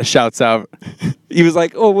always shouts out. he was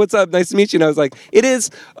like, "Oh, what's up? Nice to meet you." And I was like, "It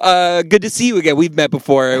is good to see you again. We've met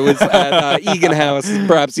before. It was at Egan House.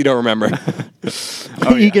 Perhaps you don't remember."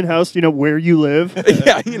 Egan House, you know, where you live.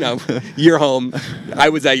 Yeah, you know, your home. I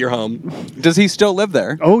was at your home. Does he still live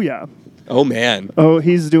there? Oh, yeah. Oh man. Oh,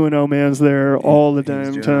 he's doing man's there all the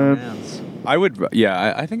damn time. I would,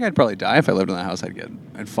 I think I'd probably die if I lived in that house.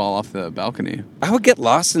 I'd fall off the balcony. I would get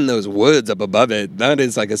lost in those woods up above it. That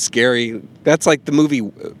is like a scary. That's like the movie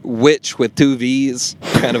Witch with 2 V's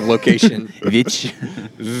kind of location. Witch.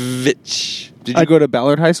 Witch. Did you go to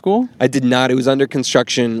Ballard High School? I did not. It was under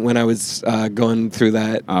construction when I was going through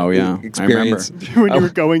that. Oh, yeah. I experience. When you were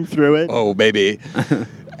going through it. Oh baby.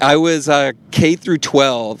 I was K through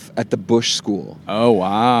 12 at the Bush School. Oh,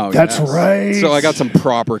 wow. That's yes. right. So I got some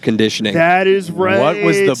proper conditioning. That is right. What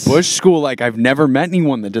was the Bush School like? I've never met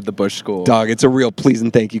anyone that did the Bush School. Dog, it's a real please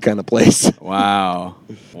and thank you kind of place. Wow.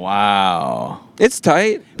 It's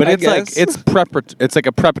tight. But I it's guess. it's like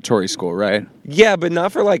a preparatory school, right? Yeah, but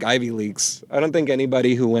not for like Ivy Leagues. I don't think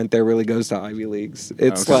anybody who went there really goes to Ivy Leagues.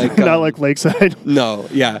 It's Okay. like Not like Lakeside. no,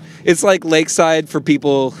 yeah. It's like Lakeside for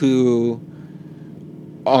people who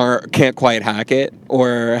can't quite hack it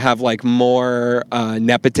or have like more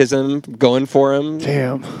nepotism going for them.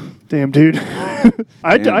 Damn, dude.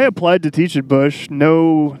 I applied to teach at Bush.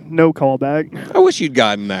 No callback. I wish you'd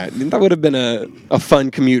gotten that. That would have been a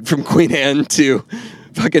fun commute from Queen Anne to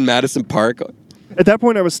fucking Madison Park. At that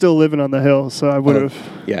point, I was still living on the hill, so I would have.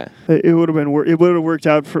 Yeah. It would have been. It would have worked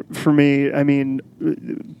out for me. I mean,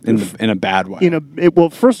 In a bad way. well,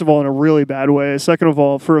 first of all, in a really bad way. Second of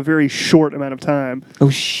all, for a very short amount of time. Oh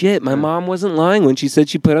shit! My mom wasn't lying when she said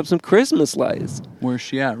she put up some Christmas lights Where's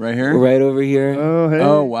she at? Right here? right over here. Oh, hey.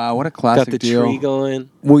 Oh, wow. What a classic Got the deal. tree going.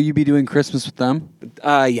 Will you be doing Christmas with them?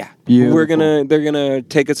 Yeah. Beautiful. They're gonna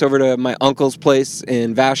take us over to my uncle's place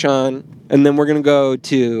in Vashon, and then we're gonna go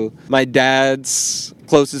to my dad's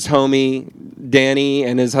closest homie, Danny,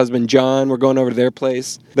 and his husband John. We're going over to their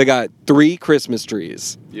place. They got 3 Christmas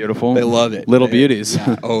trees. Beautiful. They love it. Little beauties.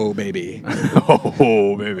 Oh baby.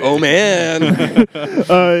 Oh, baby. Oh man.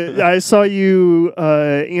 I saw you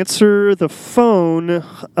answer the phone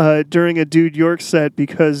during a Dude York set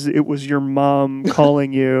because it was your mom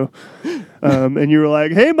calling you. And you were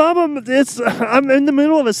like, "Hey, Mom, I'm in the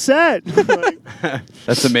middle of a set." Like,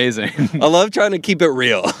 That's amazing. I love trying to keep it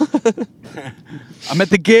real. I'm at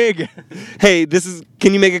the gig. Hey,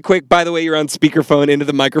 can you make it quick? By the way, you're on speakerphone into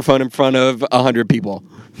the microphone in front of 100 people.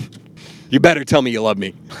 You better tell me you love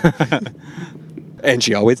me. And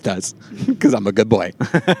she always does, because I'm a good boy.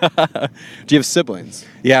 Do you have siblings?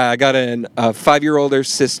 Yeah, I got a 5-year older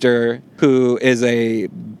sister who is a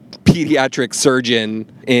pediatric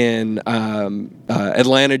surgeon in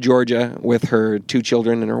Atlanta, Georgia, with her 2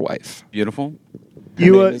 children and her wife. Beautiful. Her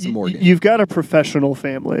name is Morgan. You've got a professional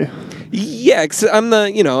family. Yeah, 'cause I'm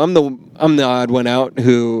the odd one out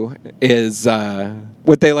who is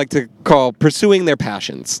what they like to call pursuing their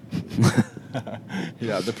passions.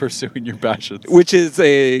 Yeah, the pursuing your passions. Which is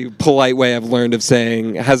a polite way I've learned of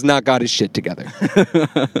saying has not got his shit together.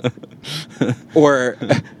 Or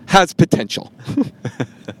has potential.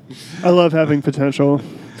 I love having potential.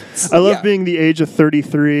 I love Yeah. being the age of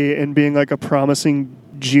 33 and being like a promising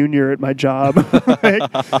junior at my job.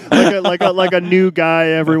 like a new guy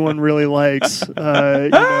everyone really likes.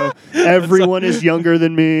 Everyone is younger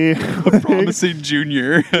than me. Promising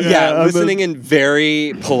junior. Yeah, I'm listening in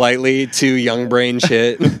very politely to young brain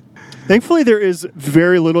shit. Thankfully, there is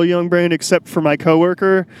very little young brain except for my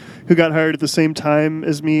coworker who got hired at the same time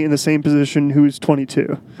as me in the same position, who's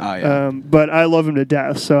 22. Oh, yeah. But I love him to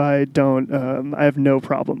death, so I don't. I have no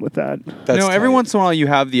problem with that. That's every tight. once in a while you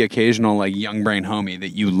have the occasional like young brain homie that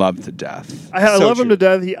you love to death. I So love him true.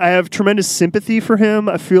 to death. I have tremendous sympathy for him.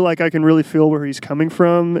 I feel like I can really feel where he's coming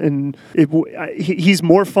from, and he's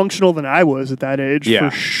more functional than I was at that age, Yeah.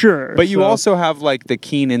 for sure. But you So- also have like the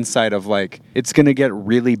keen insight of like it's gonna get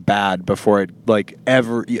really bad before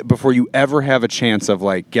you ever have a chance of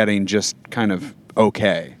like getting just kind of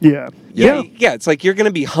okay. yeah. Yeah, it's like you're going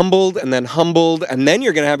to be humbled, and then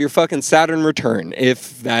you're going to have your fucking Saturn return,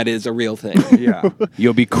 if that is a real thing. Yeah,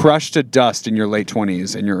 you'll be crushed to dust in your late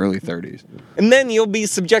 20s and your early 30s. And then you'll be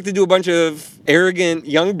subjected to a bunch of arrogant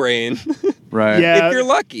young brain, Right. Yeah. if you're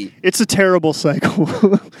lucky. It's a terrible cycle.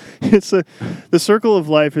 The circle of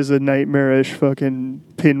life is a nightmarish fucking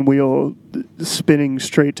pinwheel spinning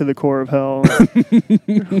straight to the core of hell.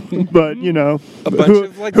 But A bunch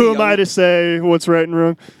of, like, who the am I young- to say what's right and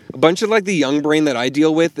wrong? A bunch of like the young brain that I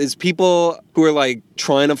deal with is people who are like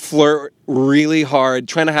trying to flirt really hard,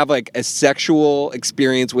 trying to have like a sexual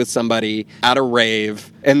experience with somebody at a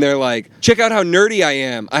rave. And they're like, check out how nerdy I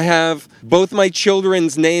am. I have both my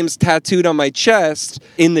children's names tattooed on my chest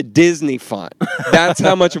in the Disney font. That's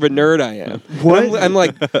how much of a nerd I am. What? And I'm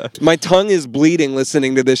like, my tongue is bleeding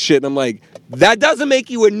listening to this shit. And I'm like, that doesn't make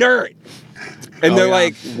you a nerd. And Oh, they're yeah.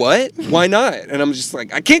 like, what? Why not? And I'm just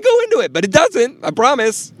like, I can't go into it, but it doesn't. I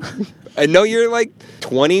promise. I know you're like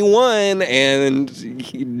 21 and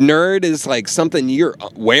nerd is like something you're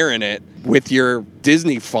wearing it with your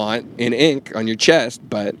Disney font in ink on your chest,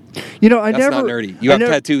 but I that's never. not nerdy. You have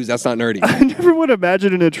tattoos. That's not nerdy. I never would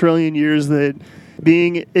imagine in a trillion years that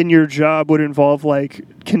being in your job would involve like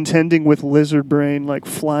contending with lizard brain like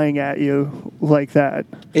flying at you like that.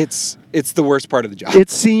 It's the worst part of the job.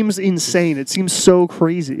 It seems insane. It seems so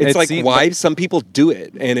crazy. It's It like seems- why some people do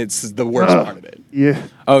it, and it's the worst part of it. Yeah.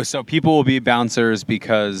 Oh, so people will be bouncers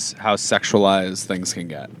because how sexualized things can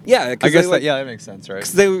get. Yeah, I because guess that makes sense, right?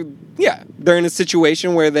 they're in a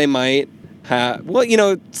situation where they might have,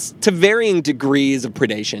 it's to varying degrees of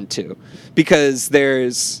predation too, because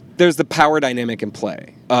there's the power dynamic in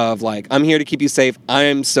play of like, I'm here to keep you safe,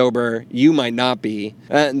 I'm sober, you might not be,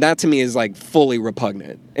 and that to me is like fully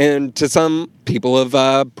repugnant. And to some people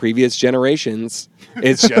of previous generations,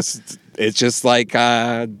 it's just like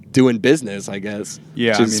doing business, I guess.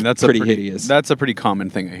 Yeah, which is that's pretty a hideous. That's a pretty common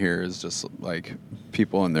thing I hear is just like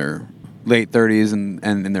people in their late 30s and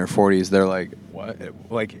in their 40s. They're like, what?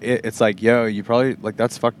 Like it's like, yo, you probably like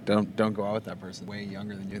that's fucked. Don't go out with that person way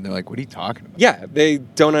younger than you. And they're like, what are you talking about? Yeah, they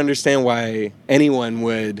don't understand why anyone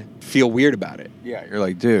would feel weird about it. Yeah, you're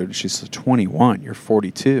like, dude, she's 21. You're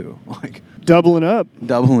 42. Like Doubling up.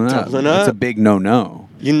 doubling up. Doubling That's a up. big no.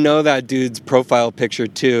 You know that dude's profile picture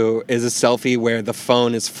too is a selfie where the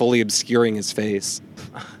phone is fully obscuring his face.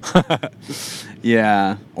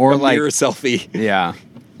 Yeah, or A like mirror selfie. yeah.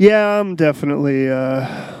 Yeah, I'm definitely.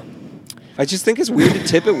 I just think it's weird to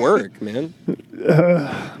tip at work, man.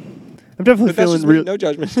 I'm definitely But that's feeling just me, real. no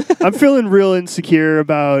judgment. I'm feeling real insecure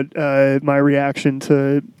about my reaction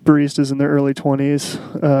to baristas in their early 20s,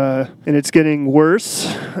 and it's getting worse.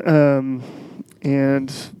 And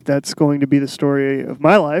that's going to be the story of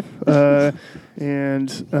my life. And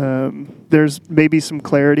there's maybe some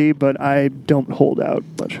clarity, but I don't hold out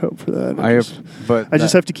much hope for that. I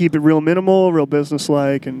just have to keep it real minimal, real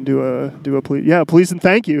business-like, and do a please. Yeah, please and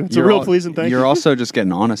thank you. It's a real please and thank you. You're also just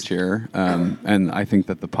getting honest here, and I think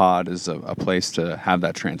that the pod is a place to have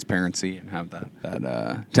that transparency and have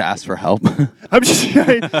that to ask for help. I'm just.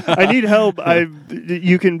 I need help.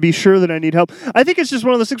 You can be sure that I need help. I think it's just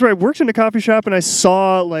one of those things where I worked in a coffee shop and I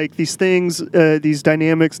saw like these things, these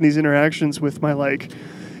dynamics and these interactions with my like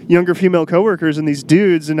younger female coworkers and these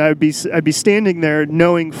dudes, and I'd be standing there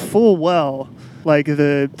knowing full well like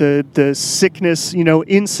the sickness,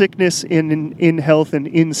 in sickness, in health, and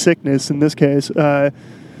in sickness in this case, and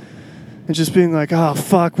just being like, oh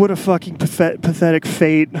fuck, what a fucking pathetic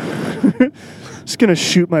fate. Just gonna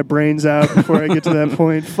shoot my brains out before I get to that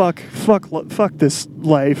point. Fuck this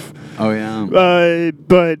life. Oh yeah.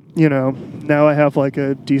 But now I have like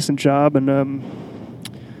a decent job and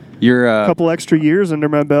You're a couple extra years under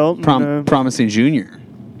my belt. And, promising junior.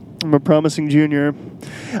 I'm a promising junior.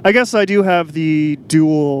 I guess I do have the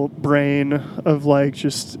dual brain of like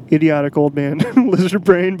just idiotic old man lizard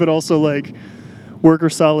brain, but also like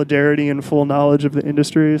worker solidarity and full knowledge of the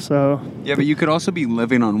industry. So Yeah, but you could also be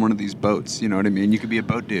living on one of these boats. You know what I mean? You could be a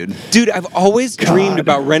boat dude. Dude, I've always dreamed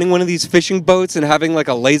about renting one of these fishing boats and having like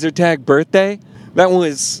a laser tag birthday. That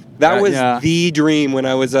was yeah. the dream when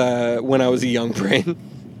I was a young brain.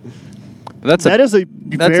 That is a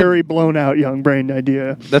very blown out young brain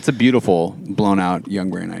idea. That's a beautiful blown out young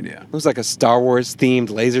brain idea. It was like a Star Wars themed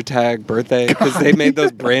laser tag birthday because they made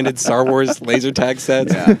those branded Star Wars laser tag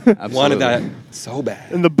sets. Yeah, absolutely. Wanted that so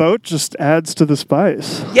bad. And the boat just adds to the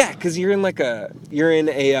spice. Yeah, because you're in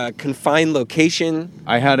a confined location.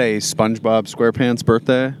 I had a SpongeBob SquarePants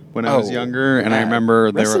birthday when I was younger, and I remember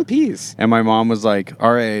Rest in peace. And my mom was like,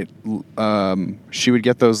 "All right," she would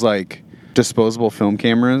get those like disposable film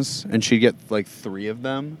cameras, and she'd get like 3 of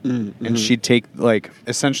them, and she'd take like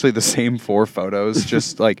essentially the same 4 photos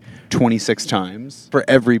just like 26 times for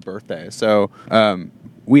every birthday. So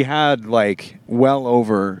we had like well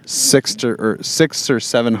over 600 or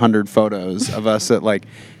 700 photos of us at like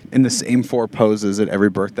in the same 4 poses at every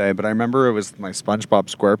birthday. But I remember it was my SpongeBob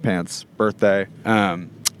SquarePants birthday.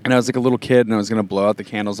 And I was like a little kid, and I was going to blow out the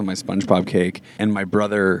candles on my SpongeBob cake. And my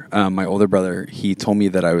brother, my older brother, he told me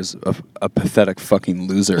that I was a pathetic fucking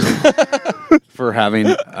loser for having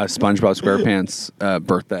a SpongeBob SquarePants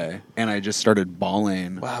birthday. And I just started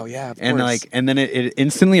bawling. Wow, yeah, of and course. and then it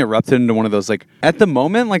instantly erupted into one of those, like, at the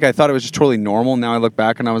moment, like, I thought it was just totally normal. Now I look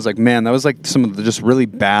back and I was like, man, that was like some of the just really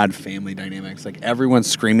bad family dynamics. Like, everyone's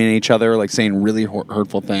screaming at each other, like saying really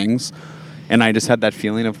hurtful things. And I just had that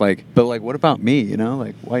feeling of like, but like, what about me?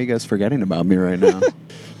 Like, why are you guys forgetting about me right now?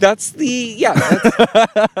 That's dude. Yeah,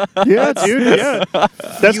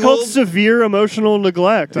 that's called severe emotional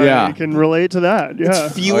neglect. Yeah. I can relate to that. Yeah,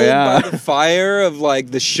 It's fueled by the fire of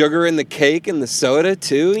like the sugar in the cake and the soda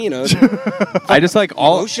too. I just like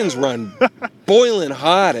all emotions run boiling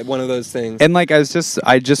hot at one of those things. and like I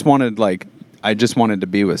just wanted to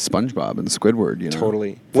be with SpongeBob and Squidward.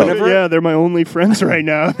 Totally. They're my only friends right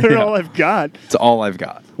now. They're all I've got. It's all I've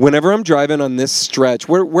got. Whenever I'm driving on this stretch,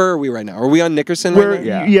 where are we right now? Are we on Nickerson right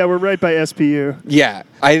now? We're right by SPU. Yeah.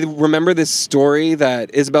 I remember this story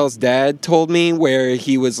that Isabel's dad told me where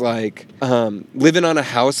he was like living on a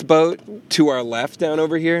houseboat to our left down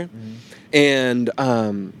over here. And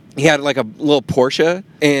he had like a little Porsche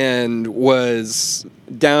and was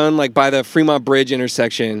down like by the Fremont Bridge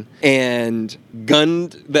intersection and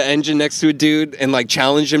gunned the engine next to a dude and like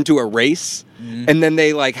challenged him to a race. And then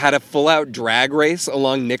they like had a full out drag race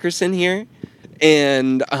along Nickerson here.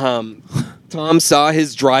 And Tom saw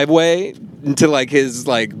his driveway into like his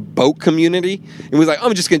like boat community and was like,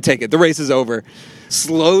 I'm just gonna take it. The race is over.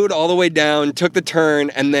 Slowed all the way down, took the turn,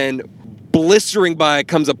 and then blistering by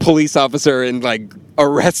comes a police officer and like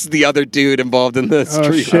arrests the other dude involved in the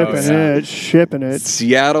street. Shipping it.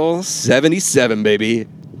 Seattle 77, baby.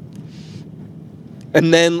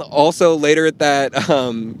 And then also later at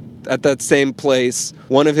that same place,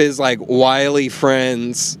 one of his like wily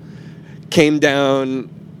friends came down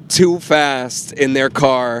too fast in their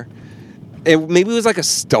car. And maybe it was like a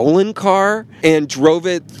stolen car and drove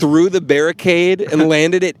it through the barricade and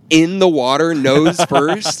landed it in the water nose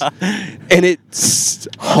first. And it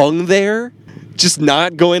hung there, just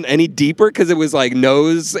not going any deeper because it was like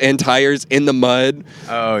nose and tires in the mud.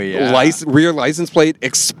 Oh, yeah. Rear license plate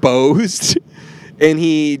exposed. And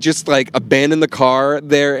he just like abandoned the car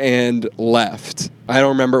there and left. I don't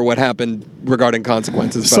remember what happened regarding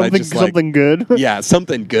consequences, but something good. Yeah,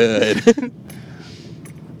 something good.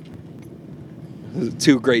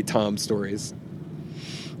 2 great Tom stories.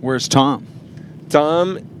 Where's Tom?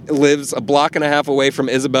 Tom lives a block and a half away from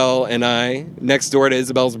Isabel and I, next door to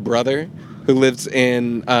Isabel's brother, who lives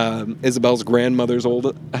in Isabel's grandmother's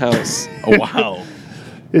old house. Oh, wow.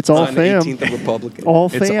 It's all on fam. 18th and Republican. All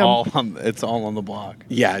fam. It's all on the block.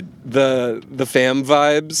 Yeah, the fam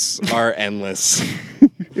vibes are endless.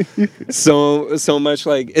 So much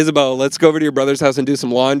like, Isabel, let's go over to your brother's house and do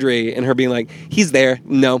some laundry, and her being like, he's there.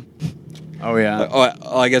 No. Oh, yeah.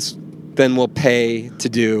 I guess then we'll pay to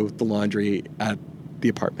do the laundry at the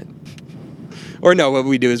apartment. Or no, what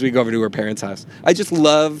we do is we go over to her parents' house. I just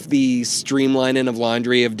love the streamlining of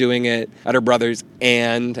laundry, of doing it at her brother's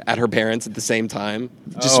and at her parents at the same time.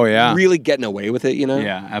 Just really getting away with it, you know?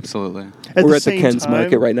 Yeah, absolutely. We're at the Ken's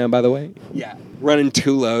Market right now, by the way. Yeah. Running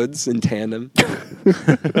 2 loads in tandem.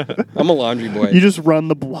 I'm a laundry boy. You just run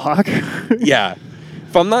the block. Yeah.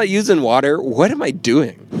 If I'm not using water, what am I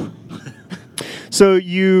doing? So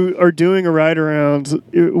you are doing a ride around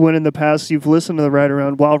when in the past you've listened to the ride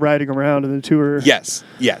around while riding around in the tour. Yes.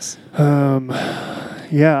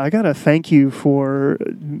 Yeah, I gotta thank you for,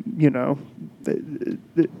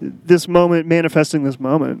 this moment, manifesting this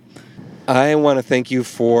moment. I want to thank you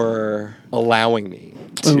for allowing me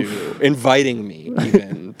to, inviting me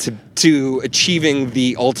even to achieving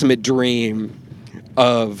the ultimate dream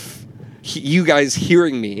of you guys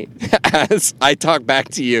hearing me as I talk back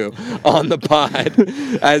to you on the pod,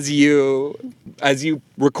 as you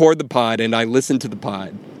record the pod and I listen to the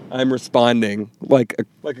pod. I'm responding like a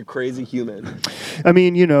crazy human. I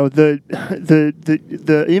mean,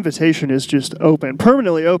 the invitation is just open,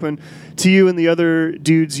 permanently open to you and the other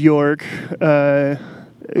dudes York. A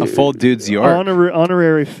full dude's York.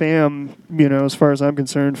 Honorary fam, as far as I'm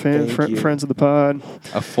concerned, friends of the pod.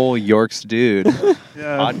 A full York's dude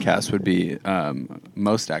podcast would be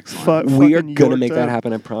most excellent. We are going to make that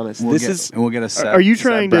happen, I promise. We'll get a set. Are you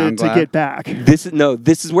trying to get back? This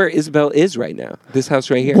is where Isabel is right now. This house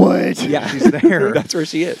right here. What? Yeah. She's there. That's where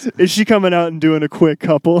she is. Is she coming out and doing a quick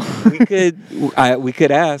couple? We could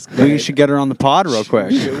ask. We should get her on the pod real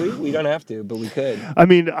quick. Should we? We don't have to, but we could. I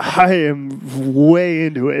mean, I am way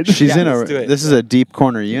into it. She's this is a deep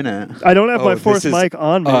corner unit. I don't have my fourth mic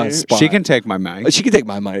on me. She can take my mic. She can take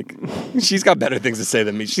my mic. She's got better things to say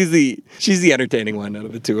than me. She's the entertaining one out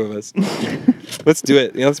of the two of us. Let's do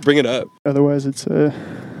it. Let's bring it up. Otherwise, it's the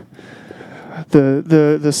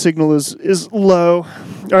signal is low.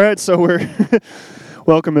 All right, so we're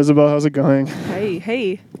welcome, Isabel. How's it going?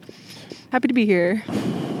 Hey, happy to be here.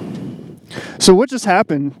 So what just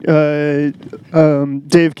happened?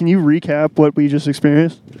 Dave, can you recap what we just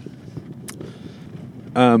experienced?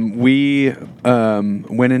 We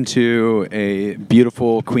went into a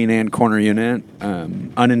beautiful Queen Anne corner unit,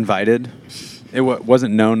 uninvited. It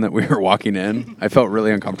wasn't known that we were walking in. I felt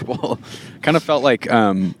really uncomfortable. Kind of felt like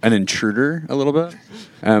an intruder a little bit.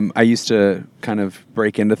 I used to kind of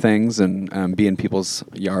break into things and be in people's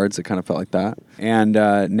yards. It kind of felt like that. And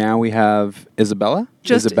now we have Isabel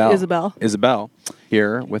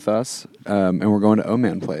here with us, and we're going to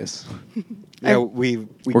O-Man Place. Yeah, we're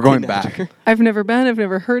going back. I've never been. I've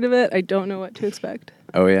never heard of it. I don't know what to expect.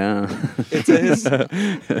 Oh, yeah. It's a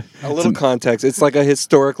little context. It's like a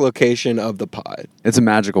historic location of the pod. It's a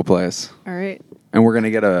magical place. All right. And we're going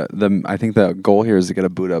to get I think the goal here is to get a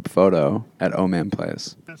boot up photo at O-Man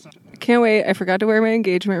Place. Can't wait. I forgot to wear my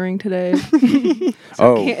engagement ring today.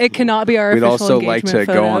 It cannot be our official engagement. We'd also like to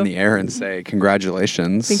photo. go on the air and say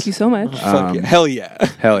congratulations. Thank you so much. Hell yeah.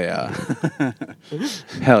 Hell yeah.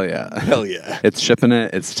 Hell yeah. Hell yeah. It's shipping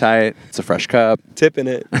it. It's tight. It's a fresh cup. Tipping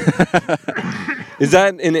it. Is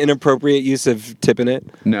that an inappropriate use of tipping it?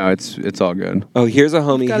 No, it's all good. Oh, here's a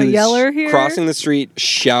homie Got a who's yeller here? crossing the street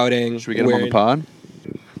shouting. Should we get him on the pod?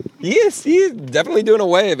 Yes, he's definitely doing a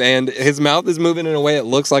wave, and his mouth is moving in a way it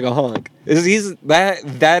looks like a honk.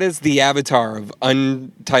 That is the avatar of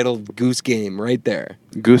Untitled Goose Game right there.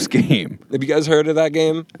 Goose Game. Have you guys heard of that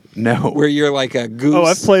game? No. Where you're like a goose. Oh,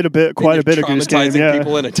 I've played quite a bit of Goose Game. Yeah.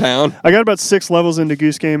 People in a town. I got about 6 levels into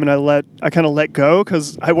Goose Game, and I kind of let go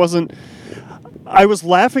because I was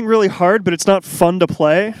laughing really hard, but it's not fun to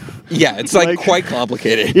play. Yeah, it's like quite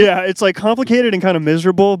complicated. Yeah, it's like complicated and kind of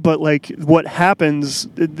miserable, but like what happens,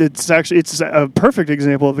 it's a perfect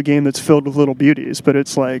example of a game that's filled with little beauties, but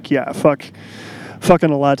it's like, yeah, fucking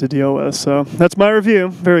a lot to deal with. So that's my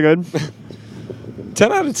review. Very good.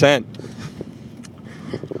 10 out of 10.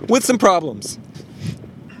 With some problems.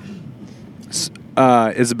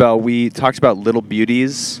 Isabel, we talked about little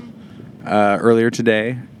beauties earlier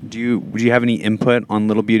today. Do you have any input on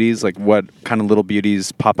little beauties? Like what kind of little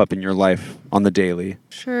beauties pop up in your life on the daily?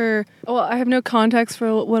 Sure. Well, I have no context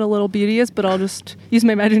for what a little beauty is, but I'll just use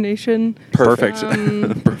my imagination. Perfect.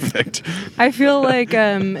 Perfect. I feel like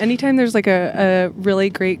anytime there's like a really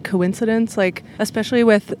great coincidence, like especially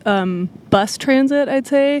with bus transit, I'd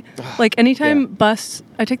say, like anytime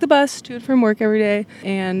I take the bus to and from work every day,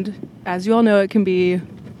 and as you all know, it can be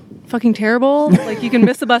fucking terrible. Like you can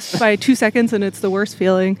miss the bus by 2 seconds and it's the worst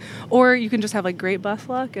feeling, or you can just have like great bus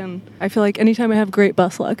luck. And I feel like anytime I have great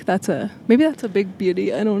bus luck, maybe that's a big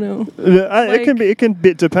beauty. I don't know. It can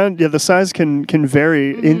depend. Yeah, the size can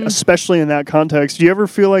vary, especially in that context. Do you ever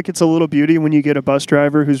feel like it's a little beauty when you get a bus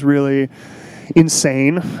driver who's really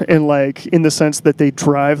insane, and like in the sense that they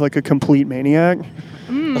drive like a complete maniac.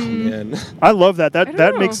 Oh man. I love that. don't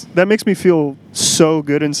That know. makes me feel so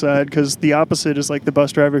good inside, because the opposite is like the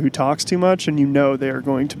bus driver who talks too much, and you know they are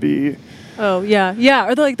going to be. Oh yeah, yeah.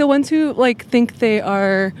 Or like the ones who like think they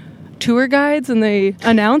are tour guides and they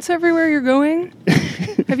announce everywhere you're going.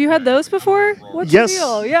 Have you had those before? What's Yes. the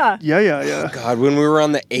deal? Yeah. Yeah. God, when we were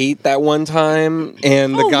on the 8 that one time,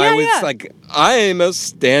 and the Oh, guy yeah, was yeah. like, "I'm a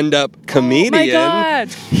stand-up comedian. Oh my God.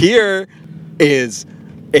 Here is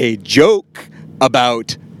a joke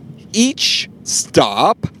about each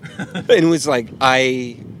stop," and was like,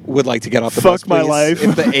 "I would like to get off the Fuck bus, my please. life.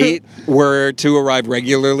 If the 8 were to arrive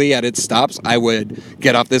regularly at its stops, I would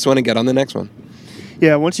get off this one and get on the next one."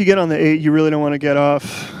 Yeah, once you get on the 8, you really don't want to get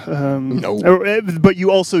off. No. But you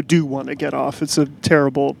also do want to get off. It's a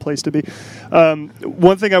terrible place to be.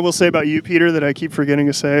 One thing I will say about you, Peter, that I keep forgetting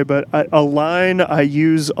to say, but a line I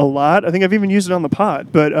use a lot, I think I've even used it on the pod,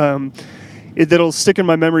 but that'll stick in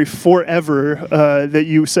my memory forever, that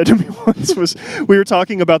you said to me once, was we were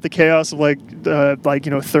talking about the chaos of like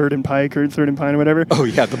 3rd and Pike or 3rd and Pine or whatever. Oh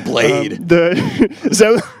yeah, the blade. Is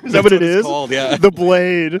that what it it's is? called, yeah. The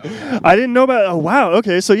Blade. I didn't know about. Oh wow.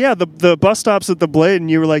 Okay. So yeah, the bus stops at the Blade,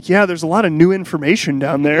 and you were like, yeah, there's a lot of new information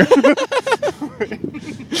down there.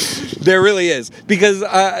 There really is, because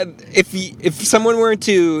if someone were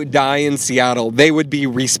to die in Seattle, they would be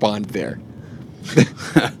respawned there.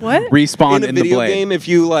 What? Respawn In a in the video blade. game, if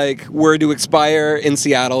you like were to expire in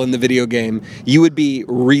Seattle in the video game, you would be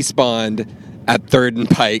respawned at 3rd and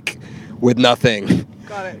Pike with nothing.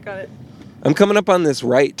 Got it. I'm coming up on this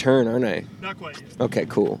right turn, aren't I? Not quite yet. Okay,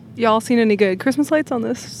 cool. Y'all seen any good Christmas lights on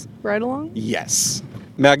this ride along? Yes.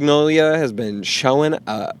 Magnolia has been showing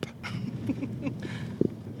up.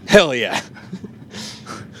 Hell yeah.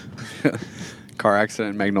 Car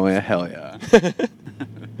accident, Magnolia. Hell yeah.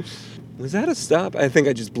 Was that a stop? I think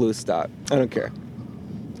I just blew a stop. I don't care.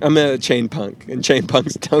 I'm a chain punk, and chain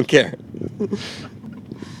punks don't care.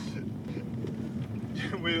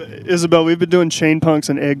 Isabel, we've been doing chain punks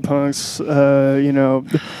and egg punks.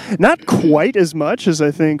 Not quite as much as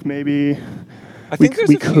I think maybe. I think we there's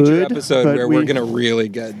a future could, episode but where we're gonna really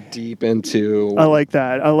get deep into. I like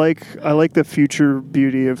that. I like the future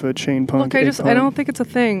beauty of a chain punk. Look, I egg don't punk. think it's a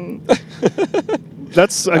thing.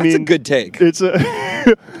 That's That's a good take. It's a.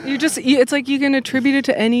 It's like you can attribute it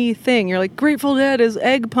to anything. You're like Grateful Dead is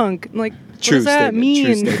egg punk. I'm like, what True does that statement. mean?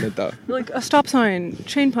 True statement, though. Like a stop sign,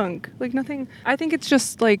 chain punk, like nothing. I think it's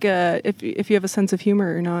just like if you have a sense of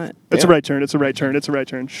humor or not. It's Yeah. a right turn. It's a right turn. It's a right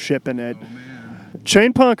turn. Shipping it.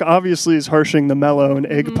 Chain punk obviously is harshing the mellow, and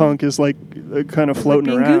egg punk is like kind of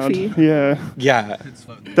floating being around. goofy. Yeah, Yeah,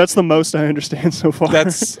 that's the most I understand so far.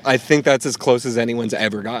 I think that's as close as anyone's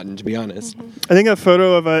ever gotten, to be honest. I think that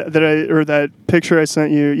photo of that picture I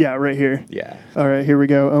sent you. Yeah, right here. Yeah, All right, here we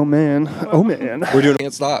go. Oh man. Oh man. we're doing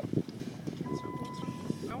Can't Stop.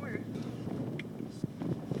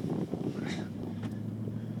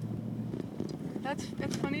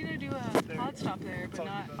 It's funny to do a pod stop there, but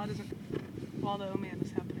not while the man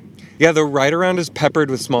is happening. Yeah, the ride around is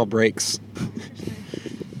peppered with small breaks.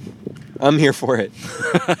 I'm here for it.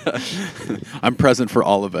 I'm present for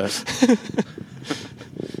all of it.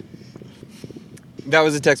 That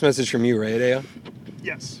was a text message from you, right, Aya?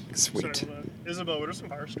 Yes. Sweet. Sorry, hold on. Isabel, what are some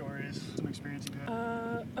horror stories? Some experience you had?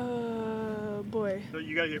 Boy. So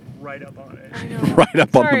you gotta get right up on it. I know. Right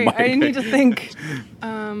up on the Sorry, mic. I need to think. I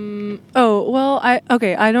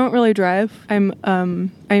don't really drive. Every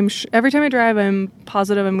time I drive, I'm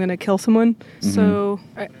positive I'm going to kill someone. So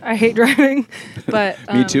I hate driving, but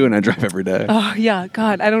Me too, and I drive every day. Oh yeah,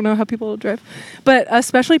 God, I don't know how people drive, but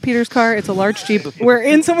especially Peter's car. It's a large Jeep. We're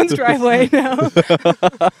in someone's driveway now.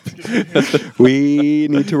 We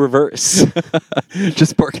need to reverse.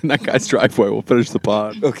 Just park in that guy's driveway. We'll finish the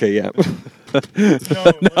pod. Okay, yeah. No, let's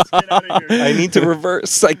get out of here. I need to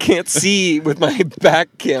reverse. I can't see with my back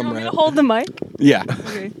You want me camera. to hold the mic? Yeah.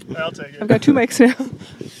 Okay. I'll take it. I've got 2 mics now.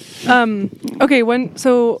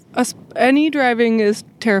 Any driving is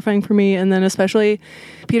terrifying for me, and then especially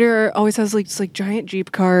Peter always has like giant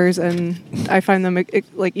Jeep cars, and I find them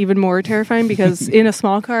like even more terrifying because in a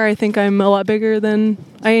small car I think I'm a lot bigger than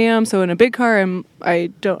I am. So in a big car I'm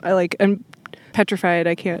petrified.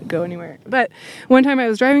 I can't go anywhere. But one time I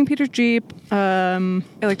was driving Peter's Jeep.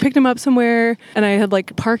 I picked him up somewhere, and I had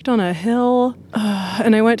parked on a hill,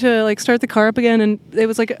 and I went to start the car up again, and it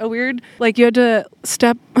was a weird you had to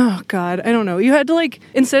step. Oh God, I don't know. You had to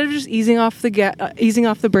instead of just easing off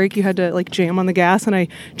the brake, you had to jam on the gas, and I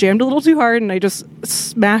jammed a little too hard, and I just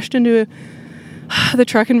smashed into the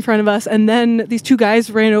truck in front of us, and then these 2 guys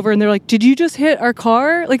ran over, and they're like, "Did you just hit our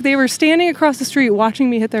car?" They were standing across the street watching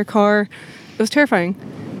me hit their car. It was terrifying.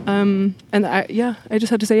 And I just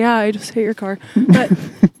had to say, yeah, I just hit your car. But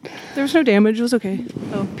there was no damage. It was okay.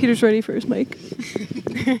 Oh, Peter's ready for his mic.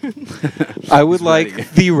 I would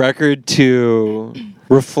like the record to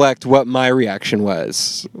reflect what my reaction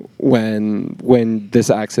was when this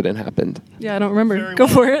accident happened. Yeah, I don't remember. Very Go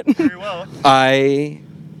well. for it. Very well. I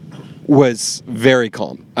was very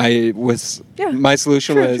calm. My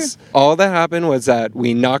solution True, was all that happened was that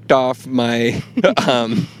we knocked off my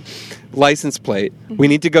license plate. We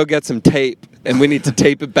need to go get some tape, and we need to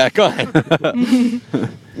tape it back on.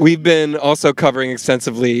 We've been also covering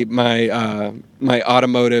extensively my my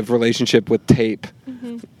automotive relationship with tape.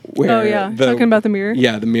 Oh, yeah. Talking about the mirror?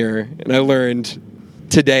 Yeah, the mirror. And I learned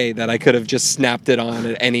today that I could have just snapped it on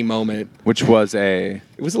at any moment. Which was a...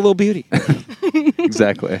 It was a little beauty.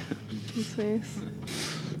 Exactly. That's nice.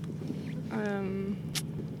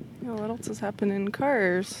 What else has happened in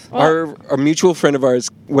cars? Our mutual friend of ours,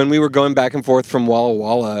 when we were going back and forth from Walla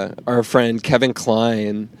Walla, our friend Kevin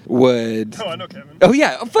Klein would... Oh, I know Kevin. Oh,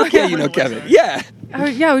 yeah. Oh, fuck yeah, you know Kevin. Yeah.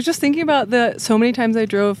 I was just thinking about so many times I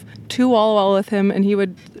drove to Walla Walla with him, and he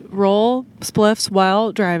would roll spliffs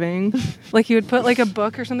while driving. Like he would put like a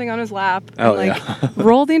book or something on his lap and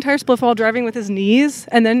roll the entire spliff while driving with his knees,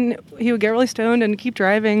 and then he would get really stoned and keep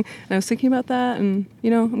driving. And I was thinking about that, and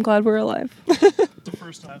I'm glad we're alive. The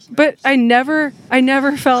first time. But I never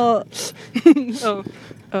felt sorry.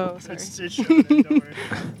 It's showing it, don't worry.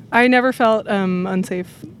 I never felt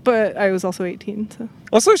unsafe, but I was also 18, so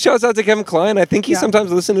Also, shouts out to Kevin Klein. I think he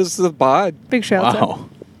sometimes listens to the pod. big shouts out. Wow.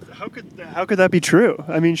 How could that be true?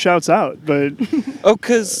 I mean, shouts out, but Oh,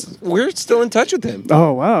 because we're still in touch with him.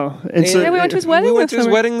 oh wow! And Yeah, we went to his wedding. We went this to his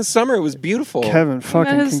summer. wedding this summer. It was beautiful. Kevin,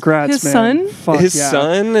 fucking his- congrats, his man. son? Fuck His yeah.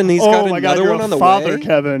 son, and he's Oh got my another God, you're one a on the father, way.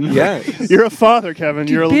 Kevin. Yeah. You're a father, Kevin.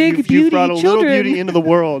 You're big you've beauty brought a little children. beauty into the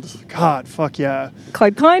world. God, fuck yeah.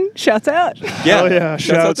 Clyde Klein, shouts out. Yeah. Oh yeah,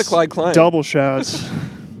 Shouts out to Clyde Klein. Double shouts.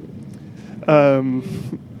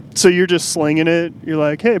 So you're just slinging it. You're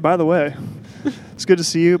like, hey, by the way, it's good to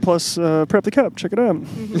see you. Plus, prep the cup. Check it out.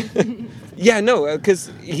 Yeah, no,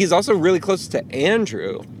 because he's also really close to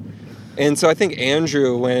Andrew. And so I think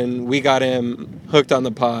Andrew, when we got him hooked on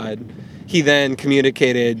the pod, he then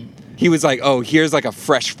communicated. He was like, oh, here's like a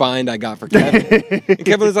fresh find I got for Kevin. And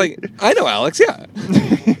Kevin was like, I know Alex, yeah.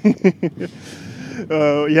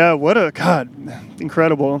 Yeah, what a God,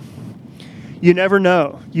 incredible. You never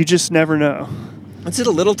know. You just never know. It's in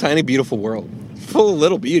a little tiny beautiful world full of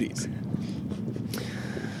little beauties.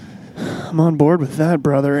 I'm on board with that,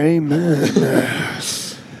 brother. Amen.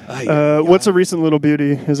 What's a recent little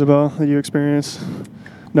beauty, Isabel, that you experienced?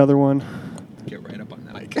 Another one. Get right up on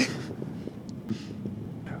that mic.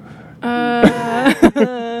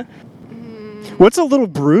 What's a little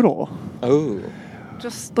brutal? Oh.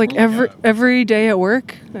 Just like every day at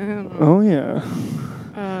work. I don't know. Oh yeah.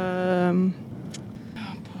 Oh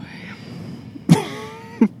boy.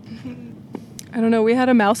 I don't know. We had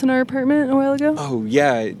a mouse in our apartment a while ago. Oh,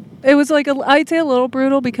 yeah. It was like I'd say a little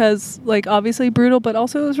brutal because like obviously brutal, but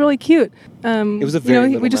also it was really cute. It was a very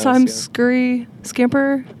little we just saw mouse, him yeah.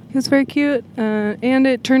 scamper. He was very cute, and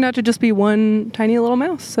it turned out to just be one tiny little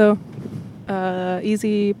mouse. So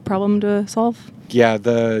easy problem to solve. Yeah,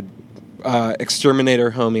 the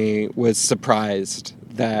exterminator homie was surprised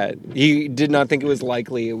that he did not think it was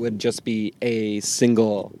likely it would just be a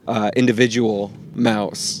single individual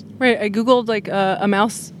mouse. Right, I googled like a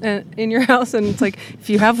mouse in your house, and it's like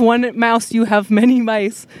if you have one mouse, you have many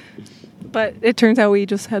mice. But it turns out we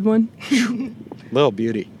just had one. Little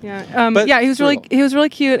beauty. Yeah, But yeah, he was brutal. really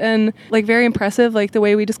cute and like very impressive. Like the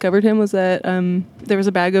way we discovered him was that there was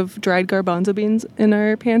a bag of dried garbanzo beans in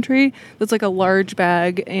our pantry. That's like a large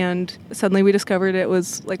bag, and suddenly we discovered it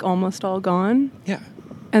was like almost all gone. Yeah.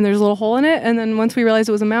 And there's a little hole in it. And then once we realized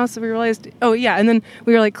it was a mouse, we realized, oh yeah. And then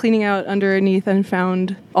we were like cleaning out underneath and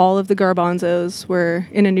found all of the garbanzos were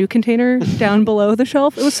in a new container down below the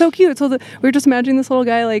shelf. It was so cute. So we were just imagining this little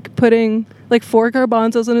guy like putting like 4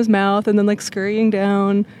 garbanzos in his mouth and then like scurrying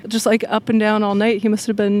down, just like up and down all night. He must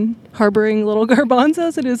have been harboring little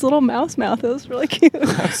garbanzos in his little mouse mouth. It was really cute.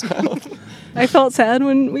 Mouse mouth. I felt sad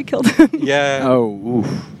when we killed him. Yeah. Oh,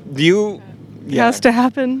 oof. It has to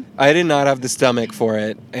happen. I did not have the stomach for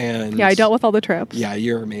it, and Yeah, I dealt with all the traps. Yeah,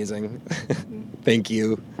 you're amazing. Thank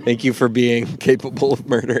you. Thank you for being capable of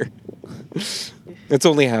murder. It's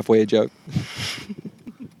only halfway a joke.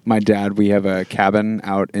 my dad, we have a cabin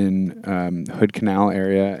out in Hood Canal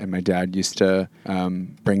area, and my dad used to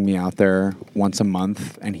bring me out there once a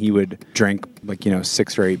month, and he would drink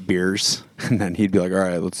 6 or 8 beers, and then he'd be like, all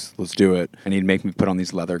right, let's do it. And he'd make me put on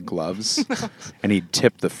these leather gloves, and he'd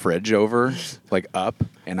tip the fridge over, up,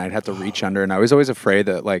 and I'd have to reach under, and I was always afraid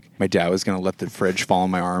that my dad was going to let the fridge fall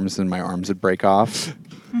in my arms and my arms would break off.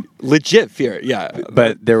 Legit fear, yeah.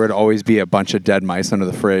 But there would always be a bunch of dead mice under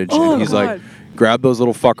the fridge, Oh, and he's God. like, grab those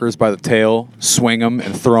little fuckers by the tail, swing them,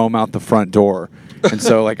 and throw them out the front door. And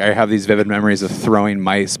so, I have these vivid memories of throwing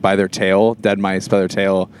mice by their tail, dead mice by their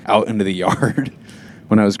tail, out into the yard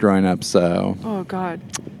when I was growing up. So, Oh God.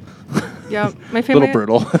 Yeah, my a family. little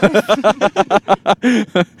brutal.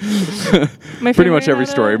 My Pretty family much every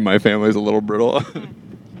had story in my family is a little brutal.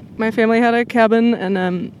 My family had a cabin,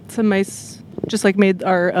 and some mice just made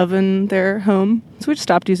our oven their home, so we just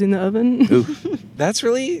stopped using the oven. That's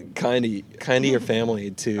really kind of your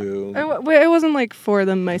family to. It wasn't for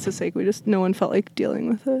the mice's sake. No one felt like dealing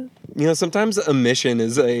with it. Sometimes a mission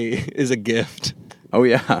is a gift. Oh,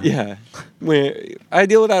 yeah. Yeah, I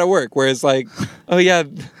deal with that at work, where it's oh yeah,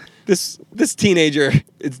 this teenager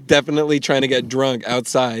is definitely trying to get drunk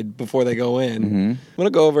outside before they go in. Mm-hmm. I'm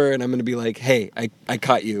gonna go over and I'm gonna be like, hey, I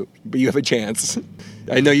caught you, but you have a chance.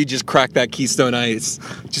 I know you just cracked that Keystone Ice.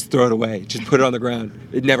 Just throw it away. Just put it on the ground.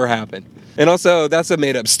 It never happened. And also, that's a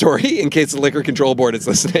made-up story in case the Liquor Control Board is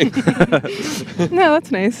listening. No, that's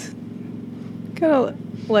nice. Gotta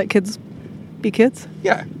let kids be kids.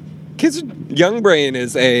 Yeah. Kids, young brain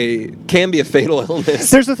can be a fatal illness.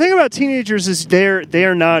 There's the thing about teenagers is they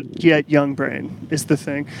are not yet young brain is the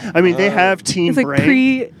thing. I mean, they have teen It's brain.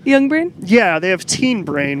 pre-young brain. Yeah, they have teen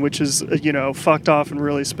brain, which is fucked off in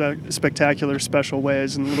really spectacular, special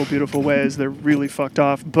ways and little beautiful ways. They're really fucked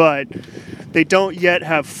off, but they don't yet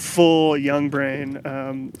have full young brain.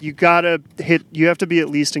 You have to be at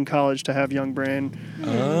least in college to have young brain.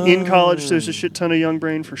 In college, there's a shit ton of young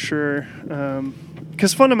brain for sure.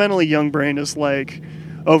 Because fundamentally, young brain is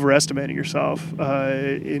overestimating yourself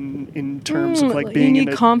in terms of being you in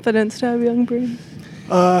need a confidence to have young brain.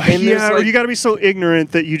 or you got to be so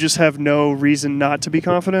ignorant that you just have no reason not to be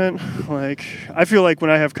confident. I feel like when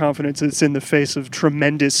I have confidence, it's in the face of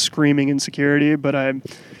tremendous screaming insecurity, but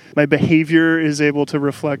my behavior is able to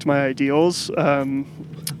reflect my ideals.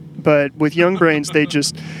 But with young brains, they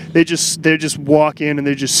just walk in and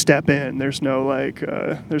they just step in. There's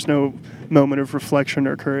no moment of reflection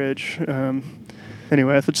or courage.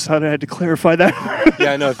 Anyway, I just thought I had to clarify that.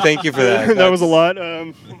 Yeah, no, thank you for that. That was a lot.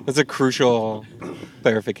 That's a crucial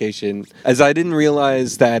clarification. As I didn't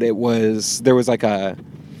realize that there was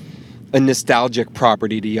a nostalgic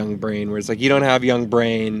property to young brain, where it's you don't have young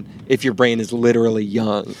brain if your brain is literally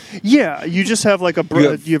young. Yeah, you just have you have a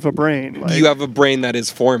brain. You have a brain that is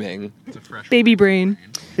forming. Baby brain.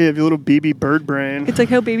 You have your little baby bird brain. It's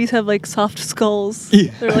how babies have soft skulls.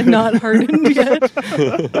 Yeah. They're not hardened yet.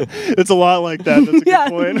 It's a lot like that. That's a Yeah.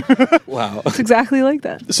 good point. Wow. It's exactly like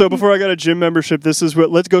that. So before I got a gym membership, this is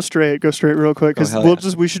what. Let's go straight real quick, because hell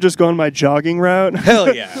yeah. we should just go on my jogging route.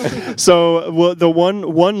 Hell yeah. So the one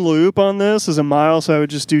loop on this is a mile, so I would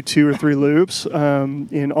just do 2 or 3 loops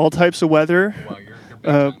in all types of weather.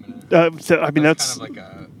 I mean that's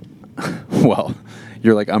Well,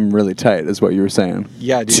 you're I'm really tight, is what you were saying.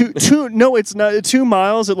 Yeah, dude. two. No, it's not 2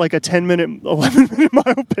 miles at a 10-minute, 11-minute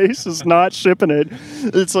mile pace is not shipping it.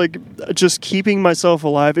 It's just keeping myself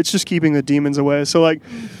alive. It's just keeping the demons away. So I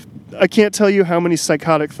can't tell you how many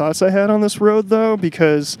psychotic thoughts I had on this road though,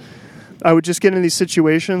 because I would just get in these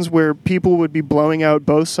situations where people would be blowing out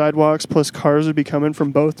both sidewalks, plus cars would be coming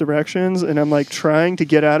from both directions, and I'm trying to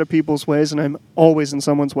get out of people's ways, and I'm always in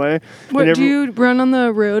someone's way. What do you run on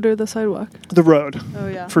the road or the sidewalk? The road. Oh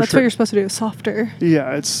yeah, For that's sure. what you're supposed to do. Softer.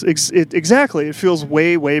 Yeah, exactly. It feels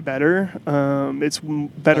way, way better. It's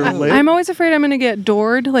better lit. I'm always afraid I'm going to get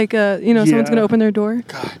doored. Someone's going to open their door.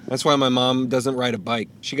 God, that's why my mom doesn't ride a bike.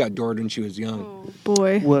 She got doored when she was young. Oh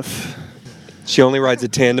boy. Woof. She only rides a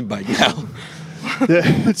tandem bike now.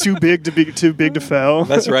 Too big to fail.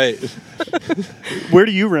 That's right. Where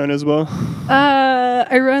do you run as well?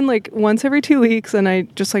 I run once every 2 weeks, and I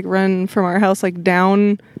just run from our house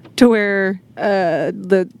down to where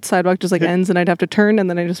the sidewalk just ends, and I'd have to turn, and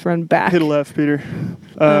then I just run back. Hit a left, Peter.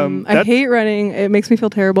 I hate running. It makes me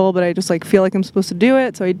feel terrible, but I just feel like I'm supposed to do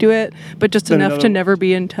it, so I do it. But just Then enough another- to never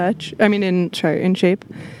be in touch. I mean, in shape.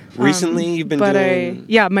 Recently, you've been doing.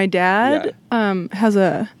 My dad has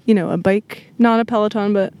a bike, not a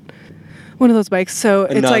Peloton, but One of those bikes. So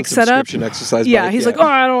A it's like set up. non-subscription exercise Yeah, bike, he's like, oh,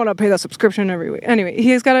 I don't want to pay that subscription every week. Anyway,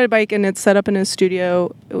 he's got a bike and it's set up in his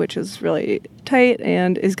studio, which is really tight,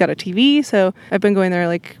 and he's got a TV. So I've been going there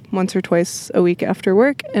like once or twice a week after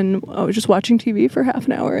work, and I was just watching TV for half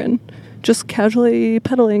an hour and just casually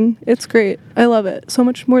pedaling. It's great. I love it. So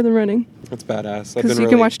much more than running. That's badass. I've 'Cause been you can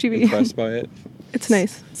really watch TV. impressed by it. It's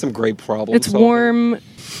nice. Some great problems. It's warm.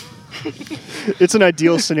 It's an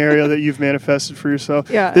ideal scenario that you've manifested for yourself.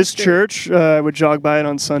 Yeah, This it's great. church, I would jog by it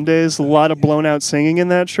on Sundays. A lot of blown out singing in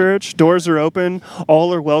that church. Doors are open.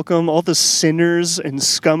 All are welcome. All the sinners and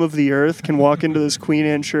scum of the earth can walk into this Queen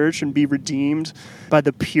Anne church and be redeemed by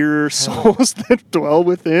the pure souls that dwell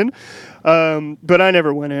within. But I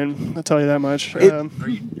never went in. I'll tell you that much.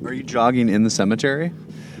 Are you jogging in the cemetery?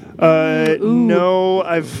 No,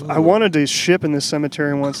 I wanted to ship in this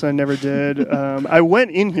cemetery once, and I never did. I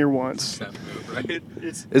went in here once. Seb move, right?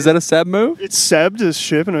 Is that a Seb move? It's Seb to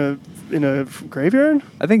ship in a graveyard.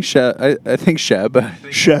 I think Sheb. I think Sheb.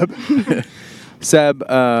 Sheb. Seb,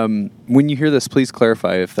 when you hear this, please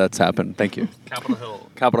clarify if that's happened. Thank you.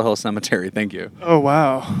 Capitol Hill Cemetery. Thank you. Oh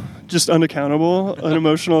wow, just unaccountable,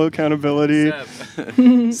 unemotional accountability.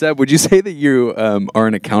 Seb, would you say that you are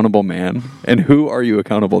an accountable man? And who are you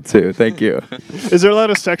accountable to? Thank you. Is there a lot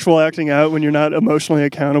of sexual acting out when you're not emotionally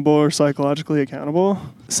accountable or psychologically accountable?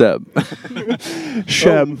 Seb.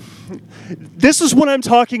 Sheb. This is what I'm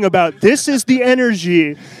talking about. This is the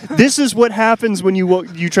energy. This is what happens when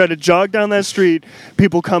you try to jog down that street.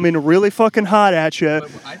 People come in really fucking hot at you.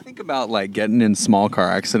 I think about like getting in small car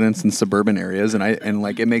accidents in suburban areas, and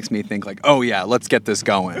like it makes me think like, oh yeah, let's get this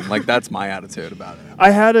going. Like that's my attitude about it.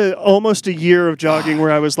 I had almost a year of jogging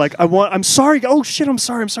where I was like, I'm sorry. Oh shit, I'm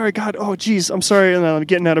sorry. God, oh geez, I'm sorry. And I'm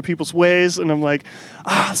getting out of people's ways, and I'm like,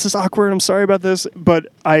 this is awkward. I'm sorry about this. But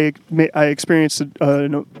I experienced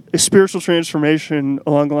a spiritual transformation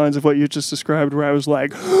along the lines of what you just described, where I was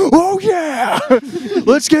like, oh yeah,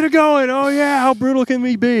 let's get it going. Oh yeah, how brutal can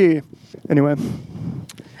we be? Anyway.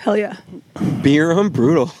 Hell yeah. Beer on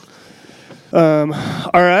brutal. All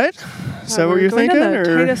right. Is that what We're you're going thinking? down the Or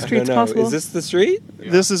tightest I don't streets know. possible. Is this the street?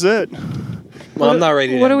 this is it. Well, I'm not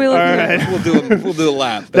ready. What are we looking All at? right. We'll do a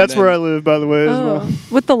lap. That's where I live, by the way, as Oh, well.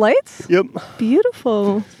 with the lights? Yep.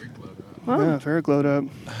 Beautiful. Wow. Yeah, very glowed up.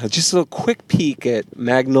 Just a quick peek at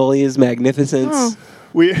Magnolia's magnificence. Oh.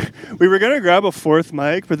 We were gonna grab a fourth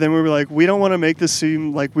mic, but then we were like, we don't want to make this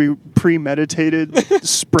seem like we premeditated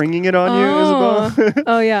springing it on you, Isabel.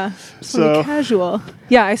 Oh yeah. So- Casual.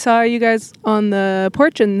 Yeah, I saw you guys on the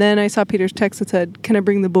porch, and then I saw Peter's text that said, "Can I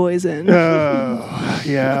bring the boys in?" Oh,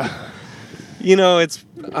 yeah. You know, and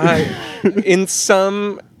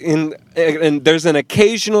there's an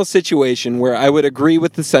occasional situation where I would agree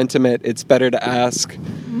with the sentiment. It's better to ask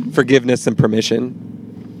forgiveness and permission.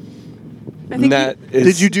 I think That is,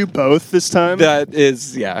 Did you do both this time? That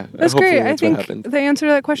is, yeah. that's hopefully great. I That's what think happened. the answer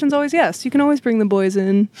to that question is always yes. You can always bring the boys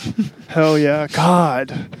in. Hell yeah.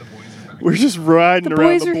 God. We're just riding The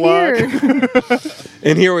around boys the are block. here.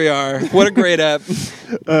 And here we are. What a great app.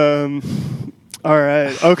 All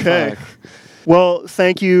right. Okay. Fuck. Well,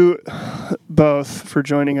 thank you both for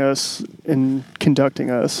joining us and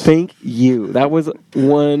conducting us. Thank you. That was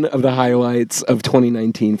one of the highlights of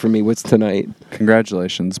 2019 for me. Was tonight.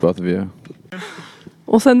 Congratulations, both of you.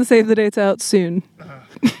 We'll send the save the dates out soon.